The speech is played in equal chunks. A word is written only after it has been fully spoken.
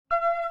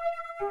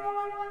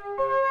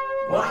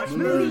Watch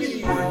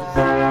movies.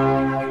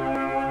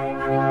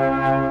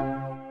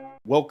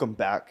 Welcome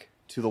back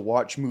to the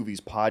Watch Movies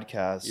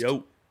podcast.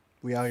 Yo.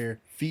 We out here.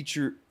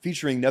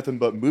 Featuring nothing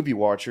but movie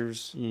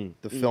watchers,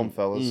 the film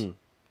fellas. You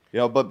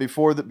know, but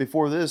before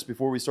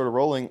we started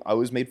rolling, I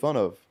was made fun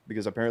of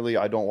because apparently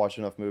I don't watch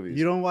enough movies.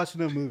 You don't watch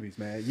enough movies,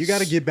 man. You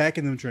got to get back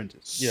in them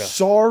trenches. Yeah.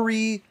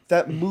 Sorry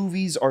that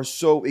movies are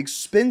so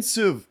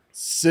expensive.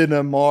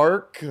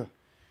 Cinemark.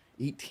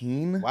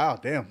 18? Wow,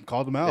 damn.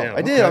 Called them out. Damn.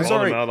 I did. I'm Called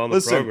sorry. them out on the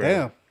Listen,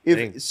 program. Damn.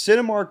 If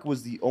Cinemark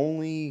was the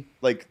only,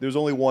 there's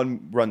only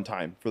one run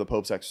time for The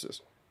Pope's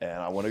Exorcist, and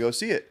I want to go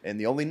see it, and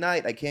the only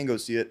night I can go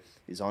see it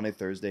is on a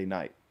Thursday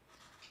night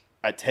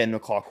at 10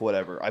 o'clock,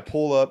 whatever. I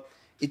pull up,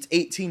 it's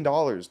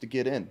 $18 to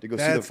get in to go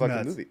see the That's fucking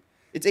nuts. movie.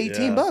 It's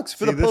 $18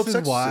 for See, The Pope's this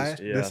is why.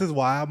 Exorcist. Yeah. This is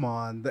why I'm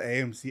on the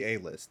AMC A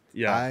list.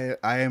 Yeah.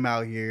 I am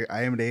out here.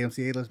 I am an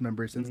AMC A list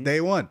member since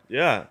day one.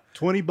 Yeah.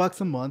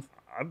 $20 a month.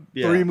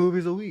 Yeah. 3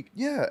 movies a week.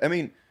 Yeah, I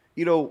mean,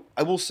 you know,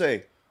 I will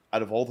say,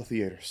 out of all the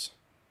theaters,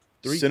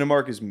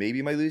 Cinemark is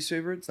maybe my least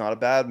favorite. It's not a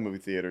bad movie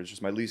theater. It's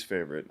just my least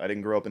favorite. I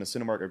didn't grow up in a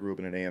Cinemark. I grew up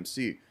in an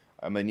AMC.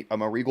 I'm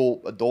a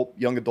Regal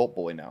young adult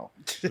boy now,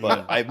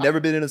 but I've never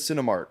been in a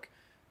Cinemark.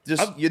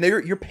 Just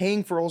you're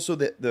paying for also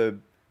the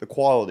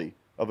quality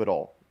of it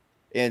all,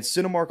 and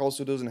Cinemark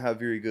also doesn't have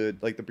very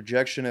good, like, the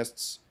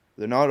projectionists.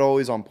 They're not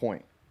always on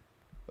point.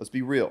 Let's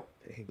be real.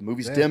 The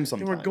movie's dim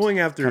sometimes. We're going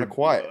after kind of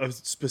quiet.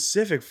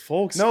 Specific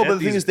folks. No, at but the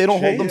thing these is, they don't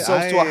hold chains.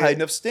 themselves to a I- high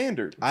enough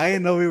standard. I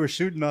didn't know we were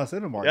shooting on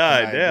Cinemark. Yeah,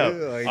 tonight, damn.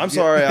 dude. Like, I'm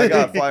sorry, I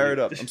got fired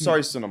up. I'm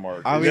sorry,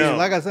 Cinemark. I mean, No.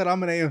 like I said,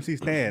 I'm an AMC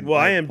stan. Well,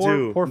 I Like, am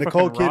too. Poor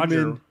Nicole fucking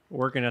Roger Kidman.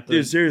 working at the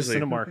Dude, seriously.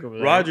 Cinemark over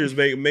there. Roger's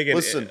making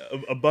Listen,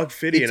 a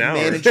 $1.50 an hour.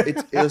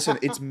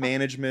 It's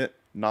management,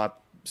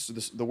 not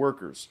the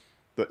workers.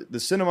 The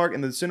Cinemark,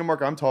 and the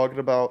Cinemark I'm talking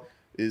about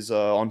is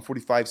on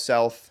 45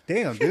 South.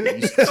 Damn,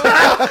 dude.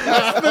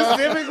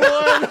 Specific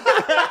one.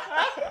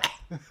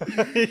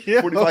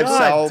 45 God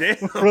South,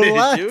 damn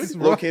Relax, it,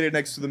 dude. located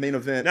next to the main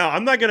event. Now,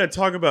 I'm not going to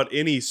talk about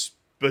any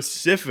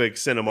specific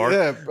Cinemark,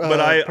 Yeah, but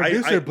I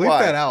producer, bleep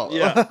why? that out.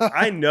 yeah,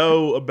 I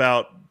know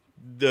about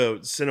the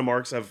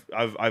Cinemarks.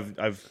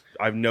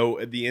 I've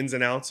know the ins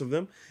and outs of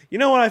them. You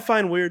know what I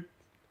find weird?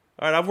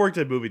 All right, I've worked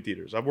at movie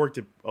theaters. I've worked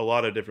at a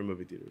lot of different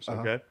movie theaters.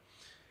 Okay,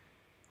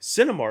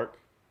 Cinemark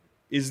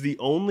is the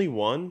only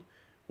one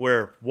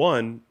where,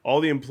 one, all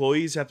the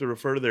employees have to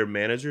refer to their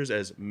managers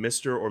as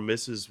Mr. or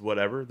Mrs.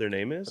 whatever their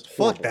name is.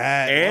 Fuck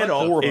that. And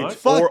What? it's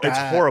Fuck it's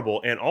that. horrible.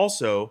 And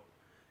also,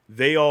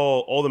 they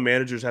all the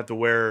managers have to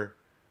wear,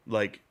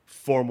 like,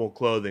 formal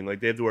clothing. Like,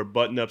 they have to wear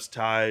button-ups,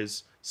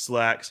 ties,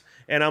 slacks.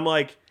 And I'm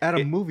like, At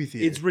a movie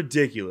theater. it's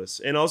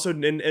ridiculous. And also,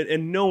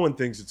 and no one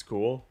thinks it's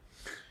cool.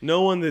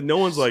 No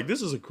one's like,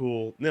 this is a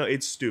cool. No,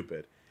 it's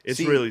stupid. It's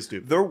See, really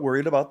stupid. They're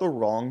worried about the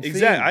wrong things.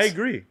 Exactly. I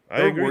agree.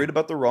 They're worried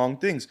about the wrong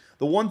things.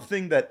 The one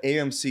thing that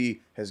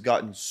AMC has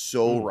gotten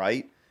so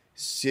right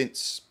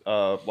since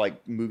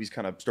movies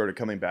kind of started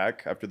coming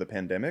back after the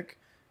pandemic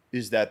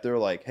is that they're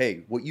like,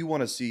 hey, what you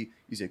want to see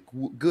is a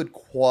good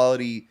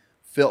quality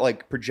film,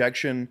 like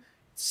projection,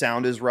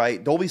 sound is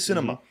right. Dolby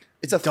Cinema.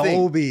 It's a thing.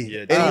 Dolby.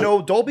 Yeah, And you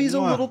know, Dolby's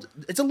Mwah.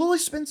 it's a little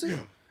expensive.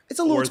 It's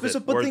a little Worth it.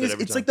 expensive, but the Worth thing it is,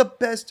 every it's time. like the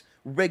best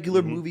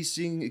regular movie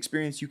seeing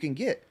experience you can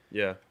get.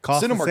 Yeah.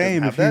 Cost Cinemark the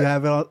same doesn't if have you that.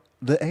 have it on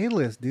the A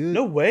list, dude.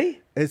 No way.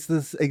 It's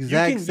this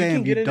exact you can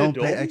same. get You it in don't pay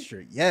Dolby?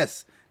 extra.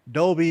 Yes.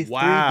 Dolby,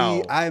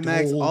 Wow. 3D,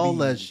 IMAX, all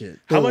that shit.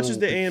 How much is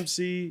the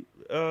AMC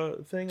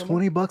thing? a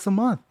month? $20 a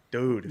month.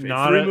 Dude, if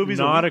Not 3 a, movies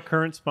not a a week.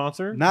 current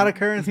sponsor. Not a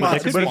current Not a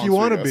sponsor, but if you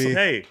sponsor, want to yes. be.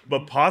 Hey,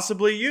 but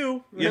possibly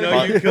you. You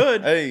know, you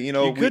could. Hey, you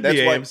know, You could that's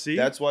be why AMC.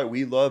 that's why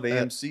we love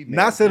AMC. Man.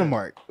 Not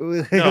Cinemark.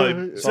 No,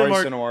 Sorry,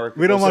 Cinemark- Cinemark.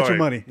 We don't want Sorry,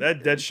 your money.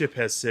 That ship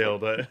has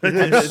sailed.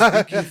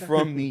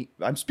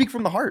 I'm speaking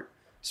from the heart.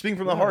 Speaking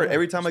from the heart.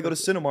 Every time I go to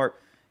Cinemark,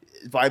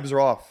 vibes are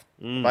off.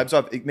 Vibes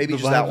off. Maybe The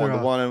just that vibes one, are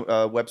the one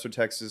in Webster,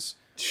 Texas,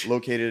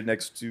 located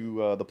next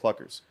to the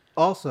Pluckers.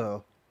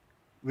 Also,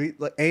 we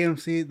like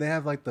AMC. They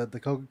have like the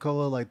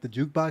Coca-Cola, like the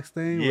jukebox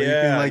thing, where you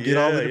Yeah, can like get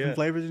all the yeah, different yeah.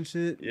 flavors and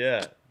shit.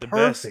 Yeah, the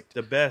Perfect. best.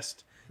 The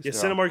best. Yeah, Yeah.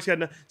 Cinemark's got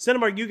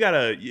Cinemark. You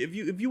gotta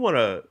if you want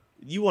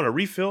to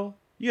refill.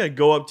 You gotta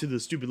go up to the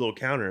stupid little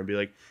counter and be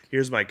like,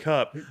 "Here's my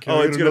cup." Can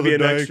Oh, I it's get gonna be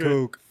an another Diet extra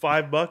Coke?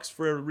 $5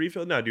 for a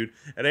refill. No, dude.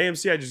 At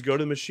AMC, I just go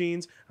to the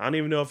machines. I don't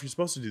even know if you're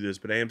supposed to do this,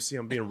 but AMC,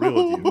 I'm being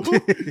real with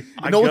you.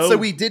 No one said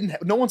we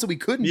didn't. No one said we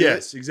couldn't. do it.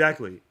 Yes,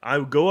 exactly. I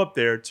would go up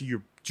there to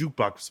your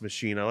jukebox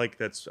machine. I like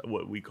that's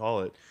what we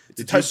call it. It's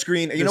a touch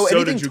screen. You know,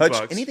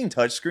 anything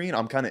touch screen,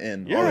 I'm kind of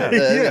in. Yeah. already.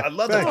 Yeah, I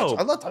love facts. that.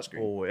 I love touch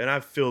screen. Oh, and I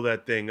fill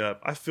that thing up.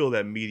 I fill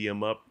that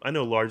medium up. I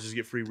know larges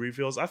get free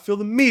refills. I fill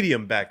the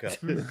medium back up.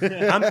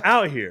 I'm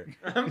out here.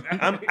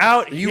 I'm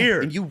out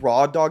here. And you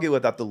raw dog it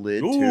without the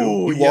lid too.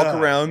 Ooh, You walk yeah.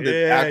 around the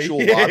Yeah,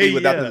 actual yeah, lobby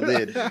without yeah. the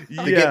lid to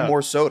Yeah. get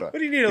more soda. What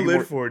do you need a You lid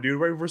more- for, dude?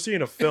 We're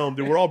seeing a film,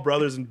 dude. We're all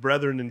brothers and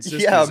brethren and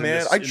sisters. Yeah, in man.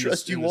 this- I in this-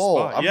 trust in you this all.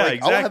 spot. I'm yeah, like,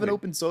 exactly. I'll have an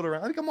open soda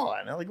around. I mean, come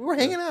on. Like, we're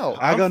hanging out.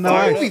 I got no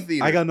fine. ice. Movie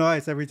theater. I got no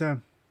ice every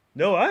time.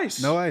 No ice.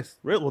 No ice.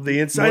 Real. Well, the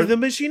inside More- of the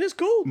machine is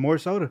cool. More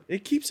soda.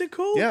 It keeps it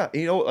cool. Yeah,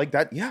 you know, like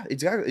that. Yeah,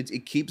 exactly.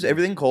 It keeps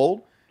everything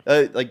cold.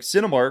 like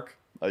Cinemark.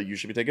 You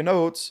should be taking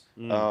notes.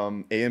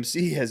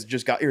 AMC has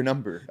just got your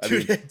number. I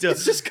Dude, mean, it does.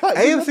 it's just got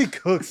your number. AMC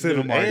cooks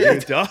Cinemark. It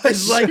dude.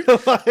 does.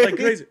 like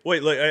crazy.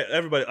 Wait, look,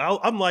 everybody.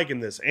 I'm liking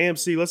this.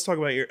 AMC. Let's talk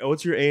about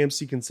what's your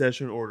AMC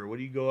concession order? What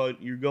do you go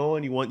out? You're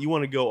going. You want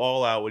to go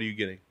all out. What are you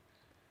getting?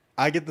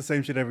 I get the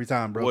same shit every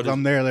time, bro. What 'Cause is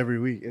I'm there every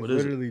week. It's What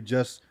is it? literally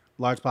just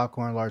large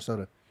popcorn, large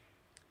soda.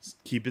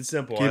 Keep it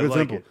simple. Keep I it like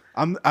simple.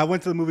 it, I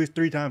went to the movies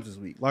 3 times this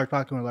week. Large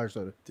popcorn, large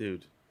soda.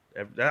 dude.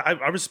 I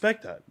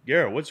respect that.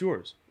 Garrett, what's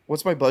yours?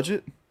 What's my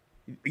budget?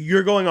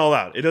 You're going all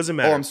out. It doesn't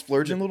matter. Oh, I'm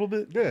splurging a little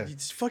bit. Yeah. You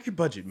just fuck your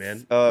budget,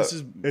 man. It's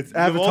It's you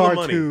have all the Avatar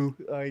money. 2.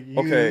 Like, you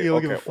Okay.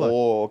 don't give a Okay. fuck.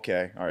 Oh,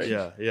 okay. All right.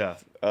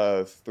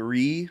 Yeah.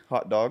 3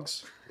 hot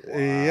dogs.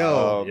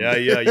 Yo.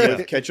 Yeah.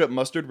 With ketchup,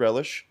 mustard,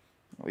 relish.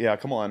 Yeah,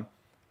 come on.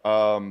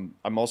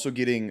 I'm also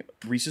getting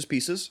Reese's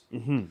Pieces.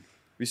 Mm-hmm.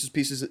 Reese's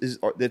Pieces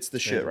that's the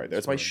shit right there.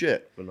 That's my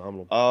shit.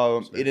 Phenomenal.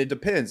 It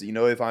depends. You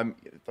know, if I'm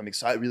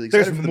excited, really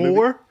There's excited for the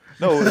more? movie.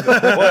 No,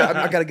 well,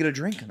 I gotta get a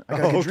drink. I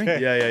gotta get a drink.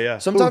 Okay. Yeah.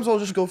 Sometimes I'll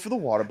just go for the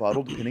water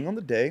bottle, depending on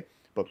the day.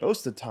 But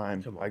most of the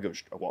time, Come on.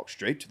 I walk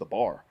straight to the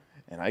bar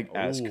and I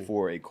ask Ooh.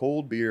 for a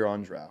cold beer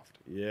on draft.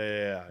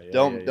 Yeah.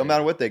 Don't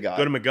matter what they got.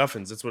 Go to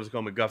McGuffin's. That's what it's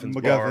called. McGuffin's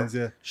McGuffin's,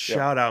 Bar. yeah.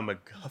 Shout out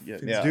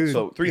McGuffin's. Yeah. Dude,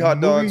 So 3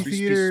 hot dogs, movie Reese's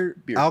theater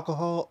Pieces, beer.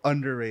 alcohol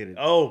underrated.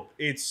 Oh,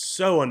 it's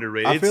so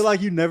underrated. I feel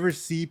like you never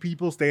see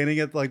people standing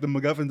at like the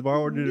McGuffin's bar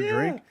ordering a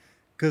drink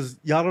because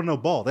y'all don't know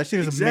ball. That shit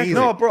is Exactly. amazing.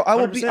 No, bro, I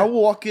 100%.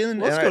 will walk in.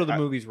 Let's and go to the I-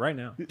 movies right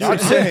now. I'm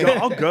saying,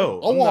 I'll go.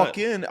 I'll I'm walk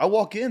not- in. I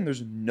walk in.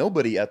 There's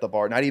nobody at the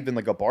bar, not even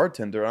like a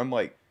bartender. I'm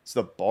like, is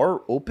the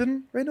bar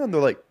open right now? And they're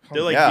like,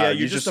 They're like, yeah, you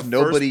you're just the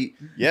nobody.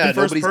 Yeah, the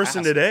first nobody's person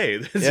asked. today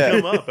that's Yeah.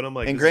 come up, and I'm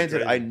like, And this is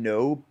granted, crazy. I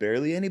know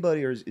barely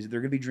anybody, or is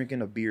they're gonna be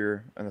drinking a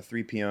beer on a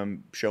 3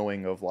 p.m.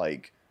 showing of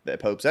like the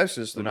Pope's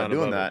Exorcist. They're I'm not not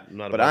doing above that, it. I'm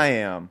not but above I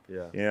it. am.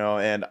 Yeah. You know,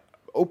 and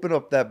open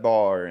up that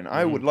bar, and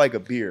I would like a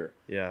beer.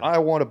 Yeah. I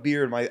want a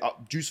beer in my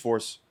Juice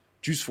Force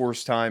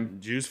time.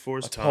 Juice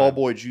Force A time. tall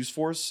boy Juice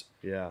Force.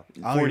 Yeah.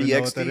 I don't 40 even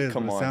know what that XD, is,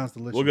 come but it on. sounds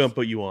delicious. We're gonna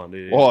put you on,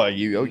 dude. Oh,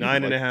 you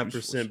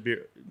 9.5%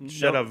 beer.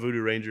 Shout out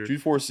Voodoo Ranger.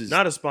 Juice Force is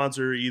Not a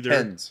sponsor either.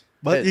 tens.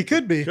 But it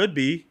could be. Could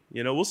be.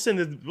 You know, we'll send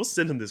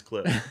him this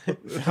clip.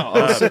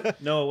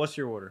 No, what's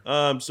your order?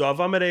 So if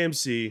I'm at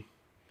AMC,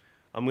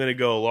 I'm gonna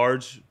go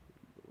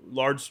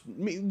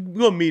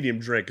go medium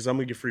drink because I'm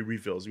gonna get free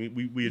refills.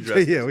 We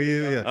addressed yeah,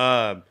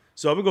 this.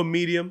 So I'm gonna go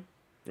medium,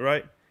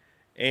 right?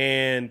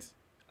 And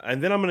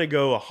then I'm gonna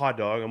go a hot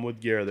dog. I'm with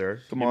Gare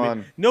there. Come Give me-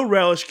 on. no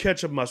relish,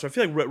 ketchup, mustard. I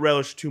feel like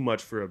relish too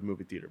much for a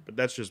movie theater, but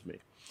that's just me.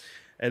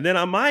 And then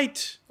I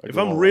might, if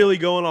go I'm all really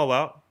going all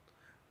out,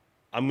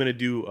 I'm gonna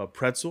do a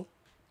pretzel.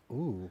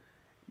 Ooh.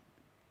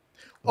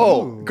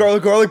 Oh, Ooh.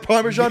 garlic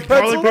parmesan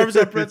pretzel. Garlic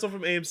parmesan pretzel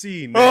from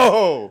AMC. man.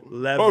 Oh,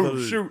 Level.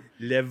 shoot.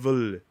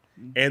 Level.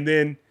 And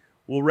then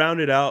we'll round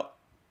it out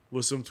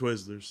with some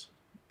Twizzlers.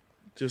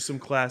 Just some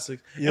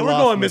classics. You and we're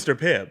lost going me. Mr.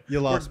 Pibb. You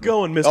lost We're me.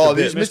 going Mr. Oh, Pibb.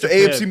 this Mr.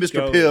 Mr. AMC, Pibb, Mr.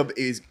 go. Pibb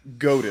is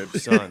goaded.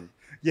 Son.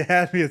 You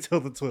had me until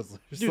the Twizzlers.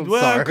 Dude, I'm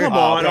well, sorry. come Oh,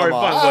 on. All right,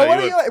 fine. Oh, Wait, what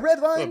are what- you like?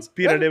 Red what, vines?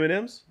 peanut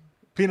M&Ms?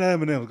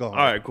 Peanut M&M's go. All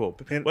right, cool.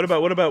 Pin- What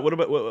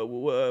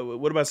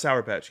about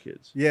Sour Patch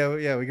Kids? Yeah,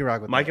 we can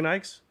rock with Mike that. and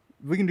Ike's?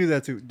 We can do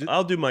that too.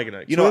 I'll do Mike and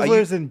Ike's. You know,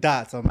 Twizzlers and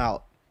Dots, I'm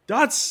out.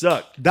 Dots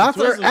suck. Dots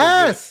Twizzlers are good.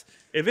 ass.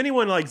 If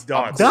anyone likes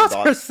Dots, Dots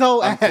are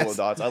so I'm cool ass. with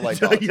dots. I like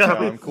dots. y'all, Yeah,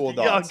 I'm cool with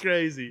y'all dots.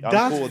 crazy. I'm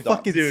Dots cool with dots.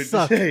 fucking Dude,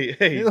 suck. hey,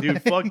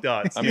 dude, fuck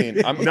Dots. I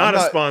mean, I'm not a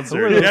not- sponsor.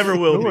 Who are those- Never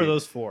will Who are be.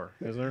 those for?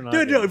 'Cause they're not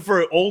Dude, good. no,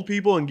 for old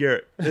people and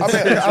Garrett. I mean,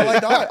 I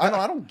like dots.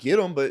 I don't get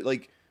them, but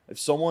like if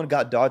someone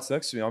got dots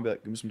next to me, I'll be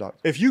like, give me some dots.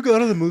 If you go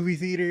to the movie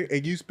theater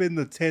and you spend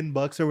the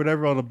 $10 or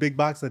whatever on a big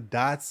box of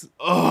Dots,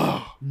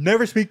 Oh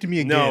never speak to me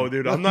again. no,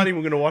 dude, I'm not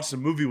even gonna watch the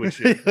movie with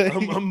you.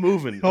 I'm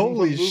moving.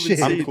 Holy I'm moving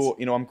shit. I'm seats. cool.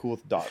 I'm cool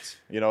with dots.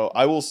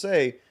 I will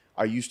say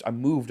I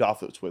moved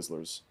off of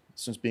Twizzlers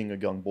since being a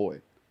young boy.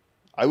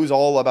 I was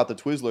all about the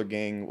Twizzler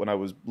gang when I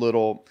was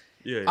little.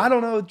 Yeah, I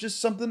don't know, just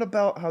something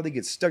about how they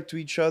get stuck to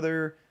each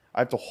other. I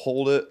have to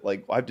hold it,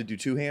 like I have to do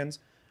two hands.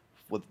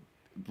 With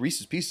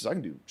Reese's Pieces, I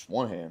can do just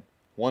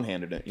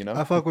one-handed it.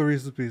 I fuck with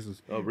Reese's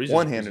Pieces. Oh, Reese's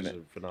One-handed Pieces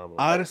it. are phenomenal.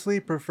 Honestly,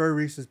 prefer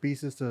Reese's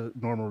Pieces to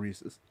normal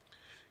Reese's.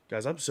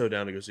 Guys, I'm so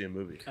down to go see a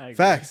movie. I agree.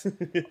 Facts. I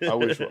wish. I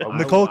wish Nicole I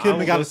will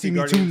Kidman got go to see see me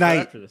Guardians tonight.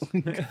 after this.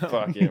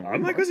 fuck yeah.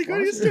 I'm not going to see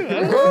Guardians too.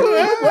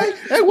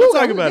 Hey, We'll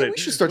talk about it. We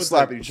should start We'll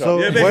slapping talk- each So-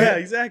 other. Yeah, man, What- yeah,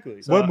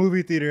 exactly. What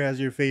movie theater has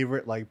your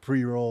favorite like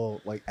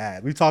pre-roll like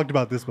ad? We talked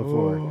about this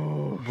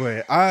before,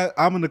 but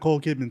I'm a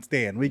Nicole Kidman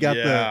stan. We got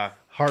Yeah. the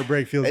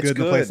Heartbreak Feels It's Good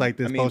in a place good. like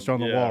this I mean, poster on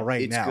the yeah, wall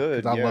right it's now good,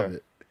 because I yeah. love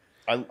it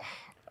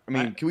I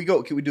mean, can we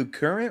do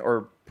current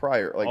or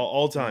prior? Like,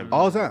 all time.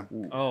 all the time.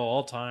 ooh. Oh,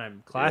 all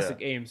time classic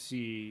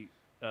AMC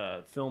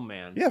film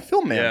man. Yeah,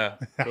 Film Man.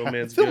 Yeah, Film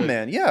Man's Film good.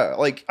 Man. Yeah,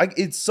 like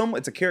it's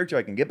a character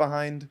I can get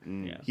behind.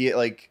 Mm. Yeah. He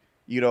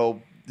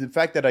the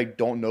fact that I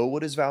don't know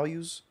what his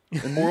values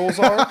and morals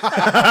are, he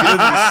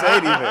doesn't say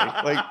anything.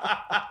 Like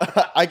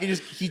I can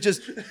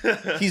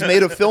he's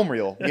made a film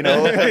reel, you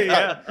know.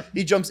 Yeah.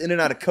 He jumps in and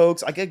out of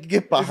cokes. I can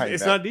get behind.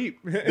 It's that. not deep.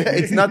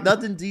 It's not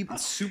nothing deep.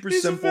 It's super These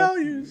are simple.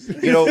 values.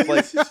 You know,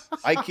 like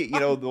I can't. You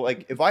know,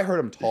 like if I heard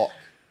him talk,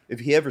 if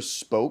he ever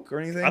spoke or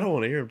anything, I don't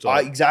want to hear him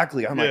talk.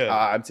 exactly. I'm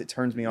Yeah. like, it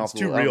turns me off. It's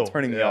too a little. real.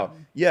 Turning me Yeah. off.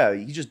 Yeah,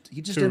 he just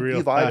Too didn't, real.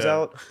 he vibes Yeah.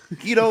 out.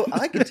 You know,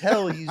 I can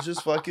tell he's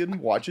just fucking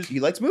watches. He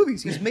likes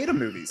movies. He's made a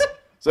movies.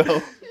 So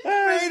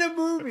Made a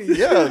movie.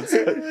 yeah,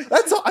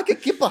 that's all I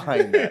could get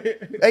behind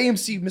that.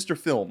 AMC, Mr.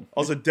 Film.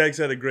 Also, Dex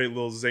had a great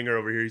little zinger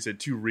over here. He said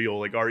too real,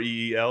 like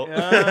REEL.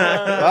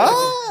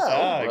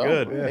 Ah, well,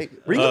 good. Hey,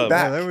 bring Yeah, it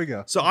back. there we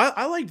go. So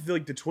I liked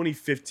like the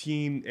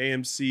 2015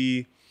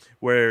 AMC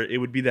where it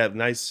would be that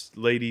nice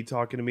lady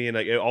talking to me and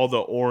like all the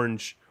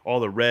orange, all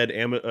the red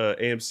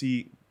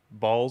AMC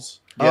balls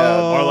Yeah.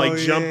 are like Oh,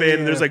 jumping. yeah.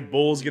 There's like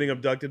bulls getting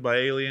abducted by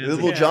aliens. The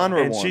little Yeah.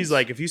 genre And ones. she's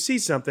like, if you see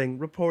something,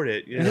 report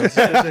it. You know?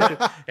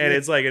 and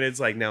it's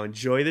like, now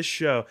enjoy the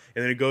show.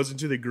 And then it goes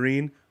into the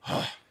green.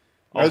 All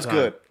That's time.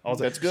 good. All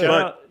time. That's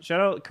good. Shout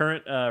out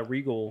current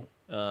Regal.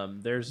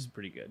 Theirs is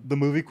pretty good. The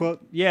movie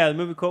quote. Yeah, the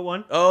movie quote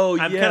one. Oh,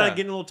 I'm yeah. kind of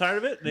getting a little tired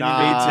of it. They,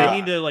 Nah. need, they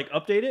need to like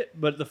update it.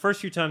 But the first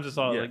few times I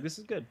saw it, Yeah. like this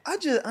is good. I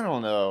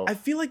don't know. I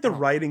feel like the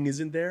writing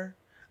isn't there.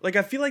 Like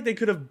I feel like they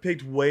could have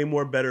picked way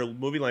more better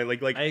movie line.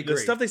 Like I the agree.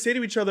 stuff they say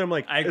to each other. I'm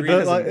like, I agree.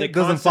 does- like, The it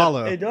doesn't concept-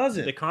 follow. it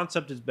doesn't. The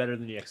concept is better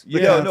than the The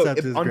execution. Yeah, no.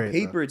 concept is On great,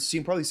 paper, it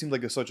probably seemed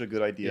like such a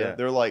good idea. Yeah.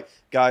 They're like,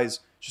 guys,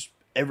 just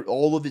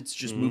all of it's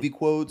just Mhm. movie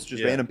quotes,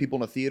 just Yeah. random people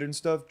in a theater and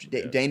stuff.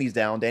 Yeah. Danny's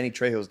down. Danny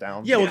Trejo's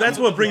down. yeah, well, that's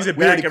what brings it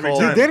We already back every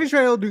called- time. Dude, Danny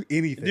Trejo will do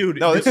anything. Dude,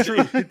 No, it's true.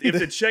 if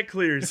the check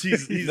clears,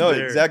 he's no,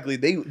 there. exactly.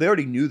 They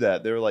already knew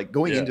that. They're like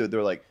going Yeah. into it.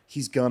 They're like,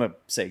 he's gonna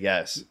say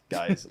yes,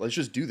 guys. Let's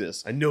just do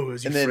this. I know it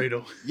was you, And then-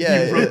 Fredo.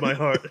 yeah, you broke yeah. my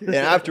heart. And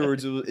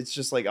afterwards, it's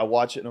just like I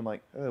watch it and I'm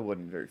like, oh, it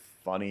wasn't very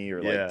funny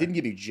or like Yeah. didn't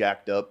get me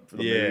jacked up for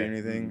the Yeah. movie or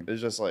anything.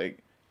 It's just like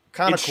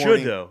kind It of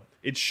should though.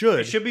 It should.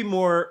 It should be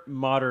more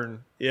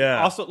modern.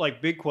 Yeah. Also,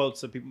 like big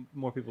quotes that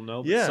more people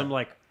know. But Yeah. some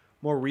like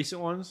more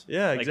recent ones.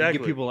 Yeah, like, exactly.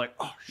 Get people like,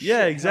 oh, shit, yeah,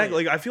 hell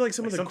exactly. Like I feel like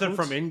some Like of the something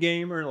quotes, from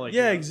Endgame or like.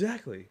 Yeah, you know.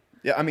 exactly.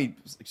 Yeah, I mean,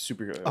 it's like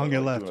superhero. On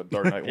your like left. doing a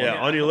Dark Knight one.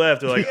 Yeah, on your left,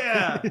 they're like,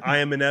 Yeah. I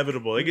am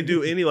inevitable. They could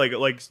do any like It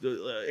would like give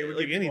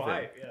people anything.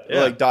 hype, yeah. Yeah.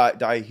 Or like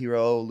die a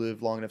hero,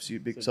 live long enough to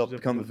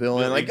become a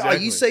villain. Like, oh,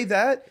 Exactly. you say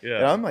that, Yeah.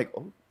 and I'm like,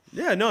 oh,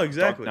 Yeah, no,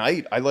 exactly. Dark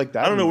Knight. I like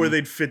that. I don't know where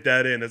movie. they'd fit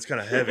that in. That's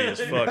kind of heavy as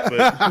fuck. But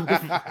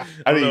I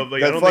I don't mean, know.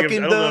 Like, that I don't think fucking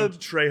I don't know if the-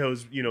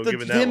 Trejo's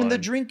giving that him line. and the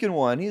drinking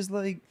one. He's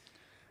like,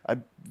 I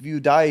view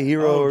die a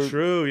hero. Oh, or,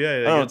 true. Yeah, I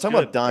don't know. that's Talking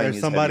about good. dying. Or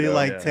is somebody heavy, though.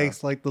 like Yeah.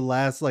 takes like the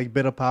last like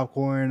bit of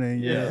popcorn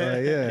and Yeah.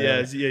 yeah.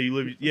 Yeah, you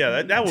live.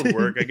 Yeah, that would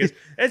work. I guess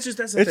that's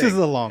the It's thing. just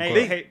a long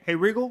Hey, quote. hey,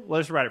 Regal, let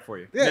us write it for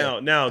you. Yeah.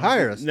 Now,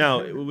 hire us. Now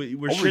we're I'll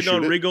shitting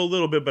on reshoot it. Rigo a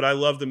little bit, but I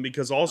love them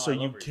because also I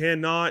love you Rigo.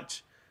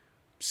 cannot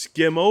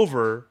skim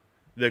over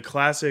the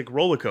classic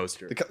roller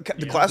coaster. The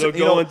So classic,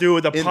 going through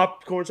with the in-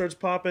 popcorn starts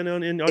popping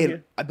on and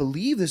you. I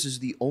believe this is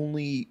the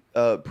only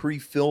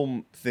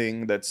pre-film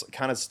thing that's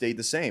kind of stayed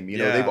the same. You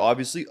know, Yeah. they've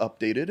obviously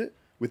updated it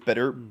with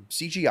better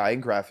CGI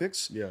and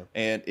graphics. Yeah.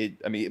 And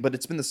but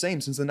it's been the same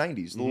since the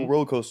 90s. The little Mhm.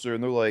 roller coaster,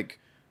 and they're like,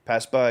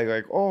 pass by,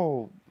 like,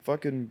 oh,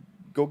 fucking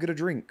go get a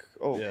drink.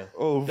 Oh, Yeah.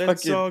 oh,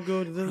 Let's fucking. all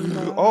go to the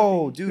lobby.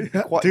 Oh, dude,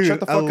 Dude, shut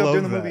the I fuck up love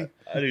during the that. movie.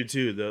 I do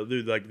too.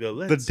 The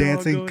let's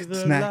dancing all go to the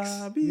snacks.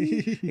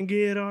 lobby and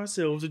get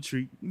ourselves a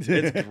treat.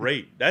 It's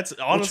great. That's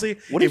honestly.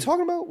 What are you if-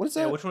 talking about? What is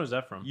that? Yeah, which one is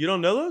that from? You don't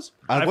know those?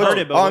 I've what- heard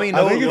it, but I mean,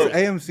 I no, think look, it's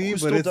AMC, who but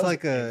still it's does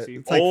like AMC?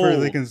 it's like for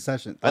the Oh.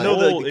 concession. I know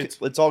Oh, that it's-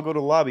 let's all go to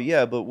the lobby.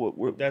 Yeah, but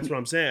what That's what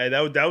I'm saying.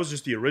 That was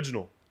just the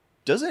original.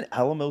 doesn't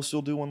Alamo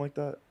still do one like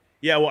that?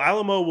 Yeah, well,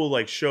 Alamo will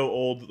like show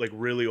old, like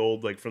really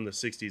old, like from the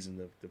 '60s and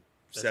the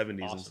That's 70s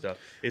and awesome. stuff.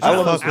 It's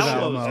Alamo's just-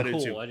 Alamo. Alamo's I do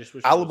cool. too. I just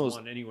wish Alamo's- there was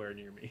one anywhere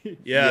near me. Yeah,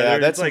 Yeah,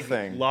 there's that's the like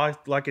thing.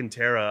 Lock and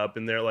Terra up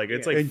in there. Like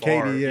it's like In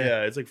far. Katy,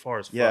 yeah. It's like far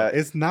as fuck. Yeah,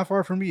 It's not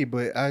far from me,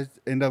 but I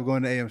end up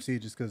going to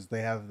AMC just because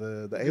they have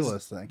the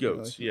A-list thing.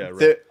 goats. Yeah,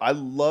 right. I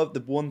love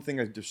the one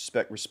thing I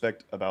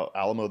respect about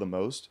Alamo the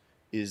most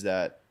is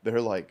that they're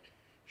like,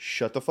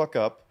 shut the fuck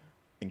up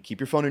and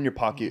keep your phone in your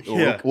pocket, or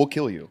Yeah. we'll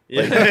kill you.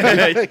 Yeah.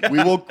 Like,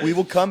 we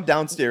will come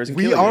downstairs and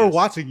We kill are you.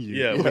 watching you.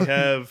 Yeah, we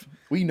have.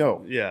 We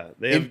know. Yeah,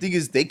 they And have. the thing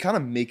is, they kind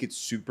of make it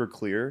super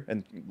clear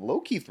and low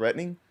key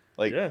threatening.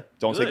 Like, Yeah.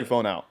 don't take Good. your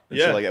phone out. And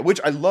Yeah. shit like that, which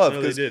I love No,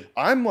 they because did.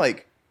 I'm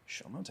like,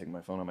 I'm not taking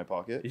my phone out of my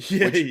pocket.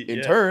 Yeah, which in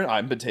yeah. turn,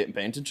 I'm been paying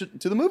attention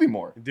to the movie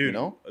more. Dude, you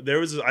know?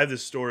 I have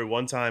this story.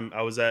 One time,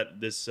 I was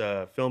at this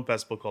film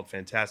festival called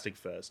Fantastic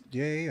Fest.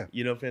 Yeah.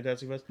 You know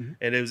Fantastic Fest, Mm-hmm.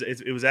 and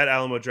it was at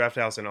Alamo Draft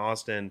House in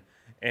Austin,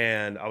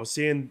 and I was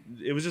seeing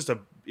it was just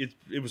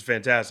it was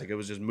fantastic. It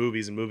was just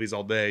movies and movies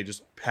all day,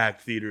 just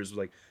packed theaters with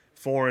like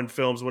foreign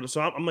films.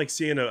 So I'm like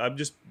seeing I'm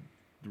just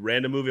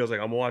random movie. I was like,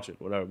 I'm gonna watch it.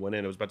 When I went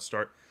in, it was about to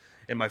start,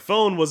 and my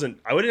phone wasn't.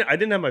 I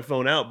didn't have my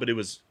phone out, but it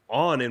was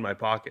on in my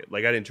pocket.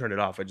 Like I didn't turn it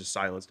off. I just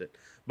silenced it.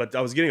 But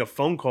I was getting a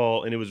phone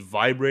call, and it was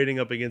vibrating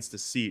up against the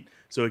seat,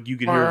 so you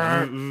could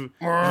hear.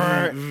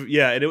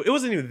 Yeah, and it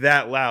wasn't even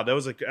that loud. That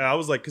was like I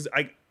was like, because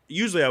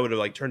usually I would have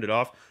like turned it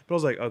off, but I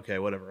was like, okay,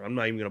 whatever. I'm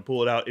not even gonna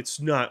pull it out. It's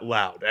not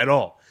loud at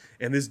all.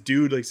 And this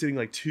dude like sitting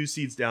like 2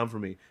 seats down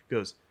from me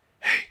goes,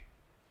 "Hey,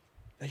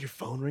 is that your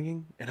phone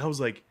ringing?" And I was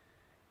like,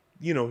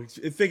 you know,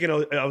 thinking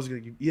I was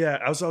like, yeah.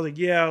 I was like,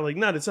 yeah, like,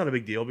 not, it's not a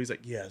big deal. But he's like,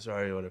 yeah,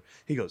 sorry, whatever.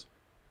 He goes,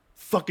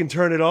 fucking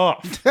turn it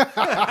off. And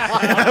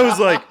I was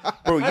like,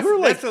 Bro, you were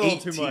like That's a little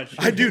 18. too much.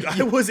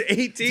 I was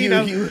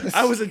 18. Dude,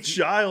 I was a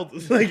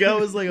child. Like I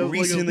was like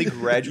recently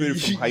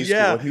graduated from high school.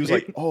 Yeah. And he was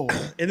like, oh.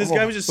 And this oh.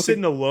 guy was just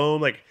sitting alone,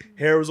 like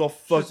hair was all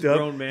fucked a up.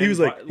 grown man He was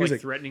like,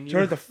 threatening you.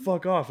 turn it the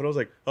fuck off. And I was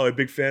like, oh, a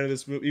big fan of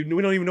this movie.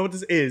 We don't even know what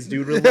this is,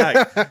 dude.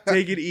 Relax,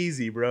 take it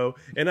easy, bro.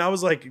 And I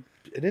was like,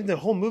 and then the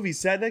whole movie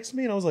sat next to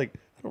me, and I was like,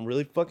 I don't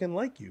really fucking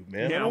like you,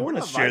 man. Yeah, I don't want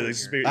to I'm not share vibing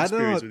this here.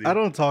 experience with you. I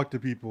don't talk to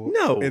people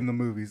No. in the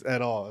movies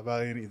at all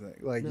about anything.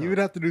 Like No. you would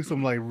have to do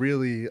some like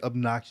really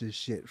obnoxious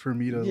shit for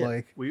me to Yeah.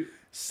 like We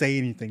say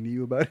anything to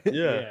you about it.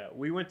 Yeah.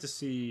 we went to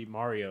see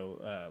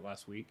Mario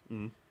last week,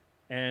 Mhm.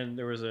 and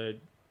there was a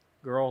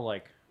girl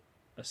like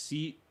a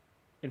seat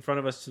in front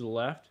of us to the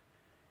left,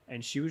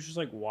 and she was just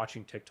like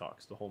watching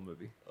TikToks the whole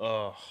movie.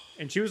 Oh,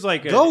 And she was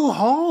like Go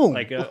home.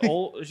 like a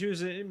old. She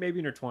was maybe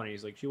in her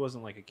 20s. Like she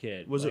wasn't like a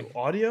kid. was like, it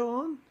audio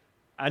on?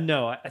 I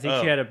know. I think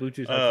Oh. she had a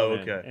Bluetooth Oh,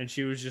 headphone in, okay. and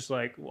she was just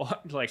like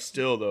like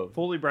Still though,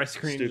 fully bright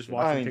screen, just Stupid.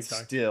 watching I mean, TikTok.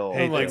 still.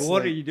 And I'm like, that's what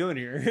like- are you doing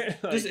here?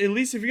 Like, just at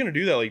least if you're gonna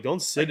do that, like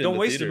don't sit. like, in don't the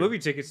waste theater. the movie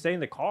ticket. Stay in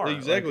the car.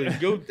 Exactly. Like,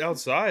 Go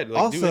outside.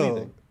 Like do Also,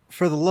 anything.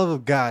 for the love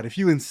of God, if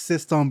you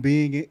insist on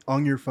being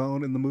on your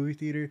phone in the movie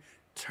theater,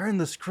 turn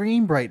the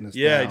screen brightness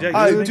Yeah,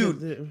 down.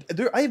 exactly.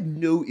 Dude, I have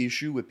no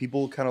issue with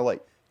people kind of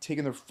like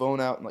taking their phone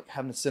out and like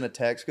having to send a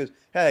text because,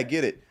 hey, I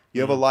get it.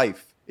 You have a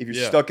life. If you're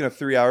Yeah. stuck in a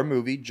 3-hour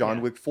movie, John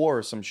Yeah. Wick 4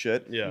 or some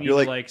shit, Yeah. you you're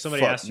need to, like,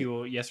 somebody fuck asks me.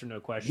 you a yes or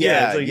no question. Yeah,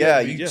 Yeah, it's like, yeah, yeah,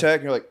 you yeah.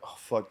 check and you're like, oh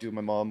fuck, dude,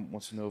 my mom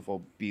wants to know if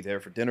I'll be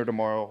there for dinner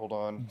tomorrow. Hold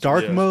on,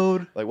 Dark Yeah.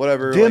 mode, like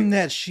whatever. dim like,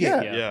 that shit.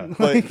 Yeah, Yeah.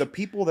 but the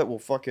people that will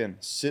fucking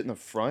sit in the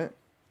front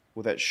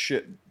with that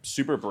shit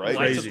super bright, Lights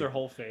up Crazy. their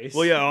whole face.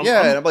 Well, yeah,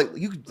 yeah, and I'm like,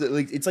 you could,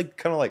 like, it's like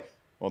kind of like,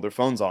 well, their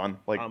phone's on,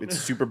 like it's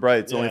super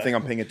bright. It's the only Yeah. thing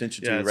I'm paying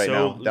attention to yeah, right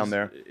so now down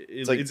there.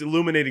 It's, like- it's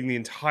illuminating the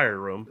entire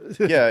room.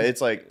 Yeah,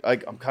 it's like I'm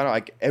kind of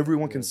like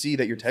everyone can see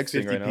that you're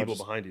texting 50 right now. people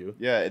just- behind you.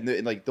 Yeah,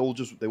 and like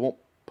they won't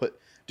put.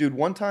 Dude,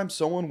 one time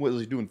someone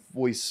was doing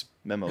voice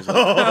memos. Oh,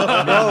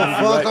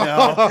 right fuck now.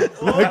 off.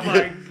 Oh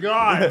my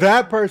god.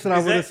 That person I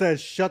Is would have that- said,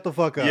 "Shut the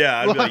fuck up." Yeah,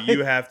 I'd be like,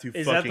 you have to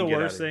Is fucking that the get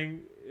worst out of here.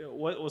 thing?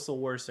 What's the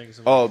worst thing? Oh,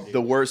 somebody can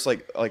the do? worst.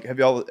 Like have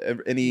y'all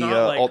ever, any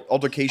Not like-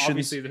 altercations?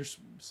 Obviously, there's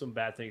some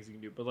bad things you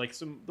can do, but like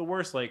the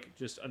worst, like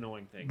just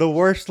annoying thing. The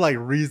worst, like,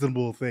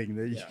 reasonable thing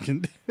that you Yeah. can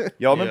do.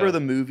 Y'all remember Yeah. the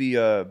movie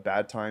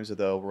Bad Times at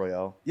the El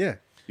Royale? Yeah.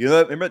 You know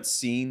that? Remember that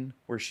scene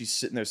where she's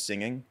sitting there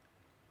singing?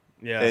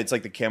 Yeah, And it's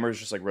like the camera's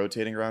just like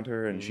rotating around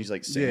her, and she's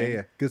like Yeah, singing.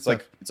 yeah. Good It's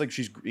stuff. like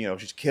she's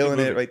she's killing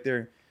movie. it right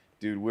there,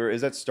 dude. Where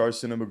is that Star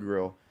Cinema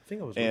Grill? I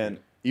think I was. And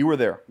with you were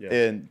there, Yeah.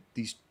 and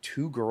these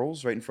two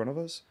girls right in front of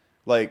us.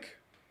 Like,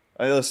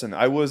 listen,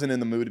 I wasn't in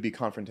the mood to be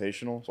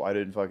confrontational, so I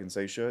didn't fucking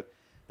say shit.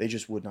 They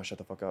just would not shut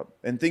the fuck up.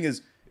 And thing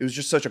is, it was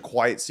just such a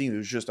quiet scene. It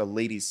was just a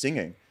lady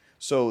singing.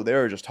 So they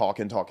were just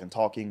talking.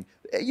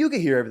 You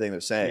could hear everything they're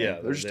saying. Yeah,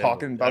 they're just they-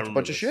 talking I about a remember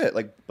bunch of this. shit,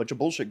 like a bunch of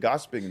bullshit,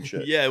 gossiping and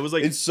shit. yeah, it was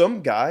like And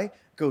some guy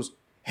goes,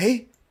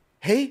 "Hey,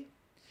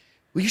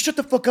 will you shut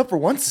the fuck up for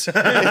once?" and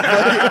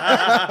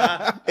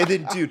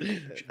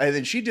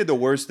then she did the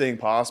worst thing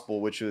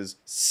possible, which was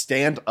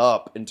stand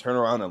up and turn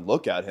around and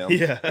look at him.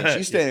 Yeah. And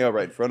she's standing up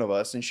right in front of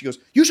us, and she goes,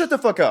 "You shut the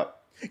fuck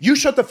up. You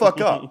shut the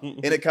fuck up."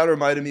 And it kind of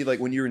reminded me of like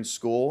when you're in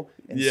school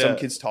and Yeah. some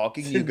kid's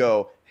talking, you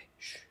go, "Hey,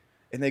 shh,"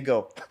 and they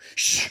go,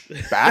 "Shh,"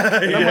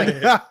 back. And I'm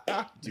like,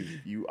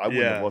 dude, I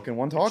wouldn't Yeah. have looked at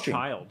one talking.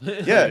 Child.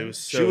 Yeah, It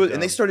was she so was, and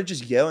dumb. they started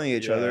just yelling at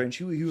each Yeah. other, and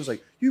he was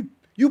like, "You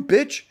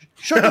bitch,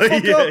 shut the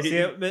fuck Yeah, up."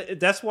 See, but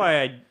that's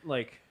why I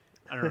like.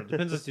 I don't know. It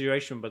depends on the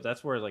situation, but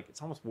that's where like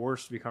it's almost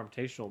worse to be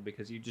confrontational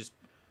because you just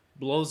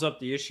blows up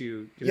the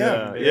issue. to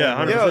Yeah, become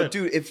yeah, bigger. 100%. Yeah,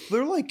 dude,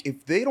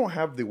 if they don't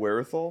have the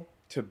wherewithal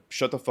to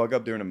shut the fuck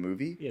up during a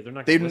movie, Yeah, they're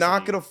not. they're Gonna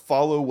not listen gonna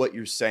follow what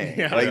you're saying.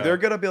 Yeah. Like Yeah. they're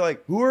gonna be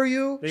like, "Who are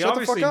you? They Shut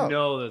the obviously fuck up."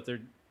 know that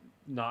they're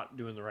not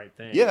doing the right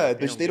thing. Yeah, Like,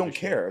 they give don't a shit.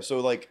 care. So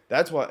like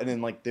that's why, and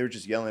then like they were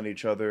just yelling at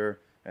each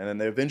other, and then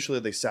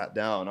they sat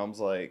down. I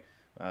was like,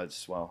 what I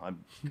just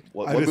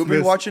movie are we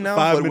missed watching now?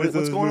 5 What- minutes of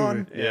what's this going on?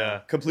 movie. Yeah.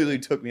 Completely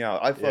took me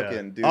out. I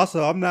fucking dude.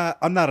 Also, I'm not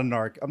a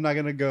narc. I'm not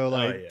gonna go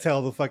like yeah.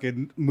 tell the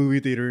fucking movie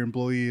theater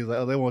employees like,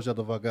 oh, they won't shut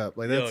the fuck up.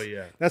 Like that's Oh,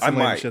 yeah. that's I the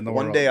lamest might shit in the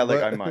one world. day. I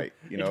But- might.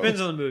 You It know,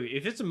 depends on the movie.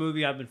 If it's a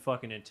movie I've been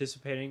fucking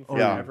anticipating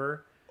Yeah.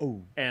 forever,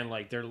 Oh, and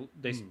like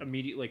they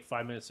immediately like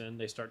 5 minutes in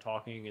they start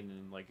talking, and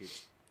then like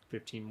it's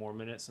 15 more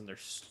minutes, and they're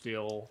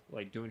still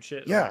like doing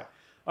shit. I'm Yeah. like,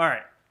 all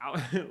right.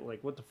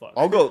 Like what the fuck?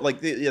 I'll go like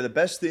the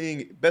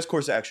best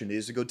course of action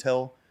is to go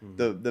tell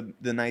Mm-hmm.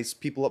 the nice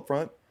people up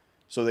front,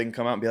 so they can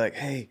come out and be like,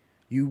 "Hey,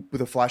 you,"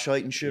 with a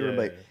flashlight and shit, or Yeah.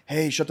 like,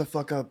 "Hey, shut the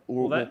fuck up,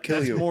 or Well, we'll kill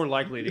that's you." more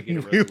likely to get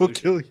a we will resolution.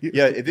 kill you.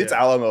 Yeah, if it's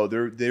Yeah. Alamo,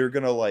 they're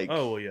gonna like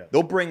Oh well, yeah.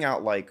 they'll bring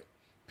out like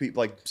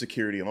like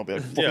security, and they'll be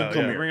like, "Fucking Yeah,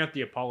 come yeah. here." Bring out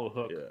the Apollo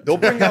hook. Yeah. They'll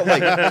bring out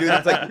like, dude,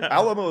 it's like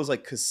Alamo is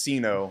like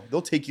casino.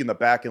 They'll take you in the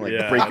back and like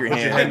Yeah. break your Put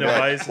your hand. hand and in be a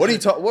like, vice. what are you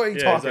talking? What are you Yeah,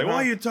 he's talking? like, why huh?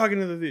 are you talking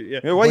to the? Yeah.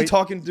 Yeah, why are you Wait,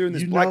 talking during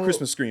this you Black know-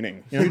 Christmas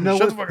screening? You know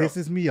Shut what the fuck up.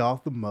 pisses me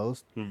off the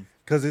most?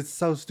 Because it's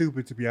so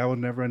stupid to me. I will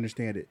never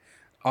understand it.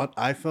 On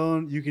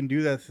iPhone, you can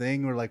do that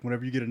thing where, like,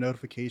 whenever you get a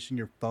notification,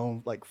 your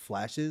phone like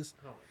flashes.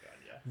 Oh my god,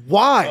 yeah.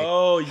 Why?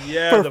 Oh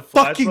yeah, For the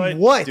fucking flashlight?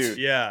 what? Dude,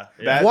 Yeah,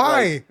 yeah. That,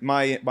 Why? like,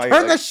 my Turn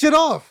like, that shit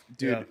off.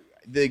 dude.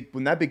 Yeah.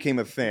 When that became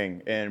a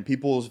thing, and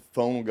people's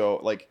phone will go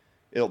like,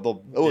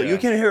 they'll Yeah. you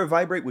can't hear it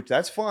vibrate, which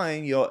that's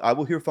fine. You know, I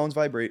will hear phones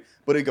vibrate,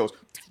 but it goes,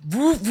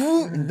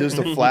 and there's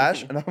the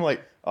flash, and I'm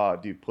like, oh,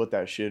 dude, put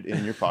that shit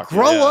in your pocket.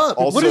 Grow Yeah. up.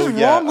 Also, what is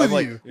yeah, wrong with I'm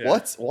like, you? Yeah.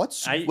 what's I-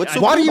 what's I- so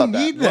Why cool do you about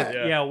need that?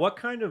 that? Yeah. What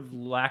kind of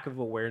lack of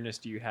awareness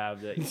do you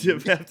have that You you,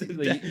 have to-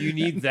 like, you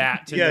need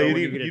that to Yeah, know you when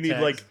need you get a you need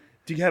text? like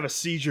to have a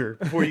seizure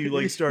before you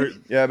like start.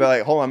 Yeah, but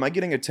like, hold on, am I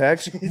getting a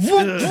text?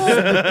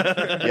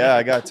 Yeah,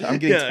 I got. I'm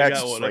getting Yeah, I got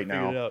texts one. I right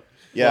figured it now. out.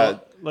 Yeah,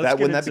 Well, let's that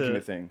get when that into- became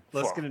a thing.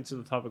 Let's Fuck. get into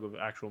the topic of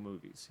actual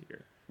movies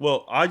here.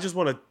 Well, I just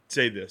want to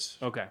say this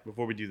Okay.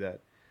 before we do that.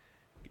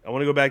 I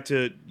want to go back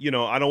to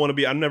I don't want to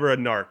be. I'm never a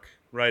narc,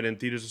 right? In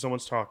theaters, if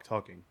someone's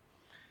talking.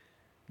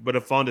 But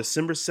if on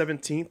December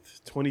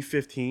 17th,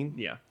 2015,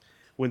 Yeah.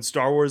 when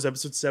Star Wars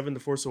Episode 7, The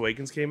Force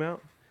Awakens came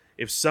out,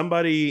 if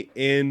somebody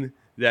in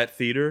that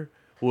theater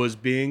was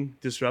being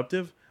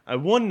disruptive, I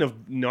wouldn't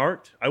have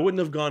narked. I wouldn't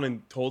have gone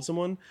and told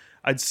someone.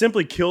 I'd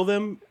simply kill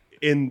them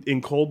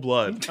in cold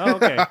blood. Oh,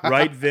 okay.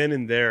 Right then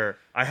and there.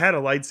 I had a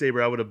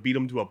lightsaber. I would have beat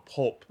him to a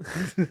pulp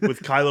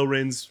with Kylo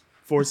Ren's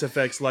Force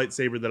FX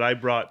lightsaber that I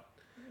brought,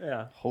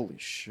 Yeah. Holy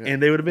shit!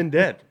 and they would have been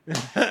dead.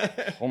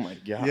 Oh my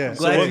god!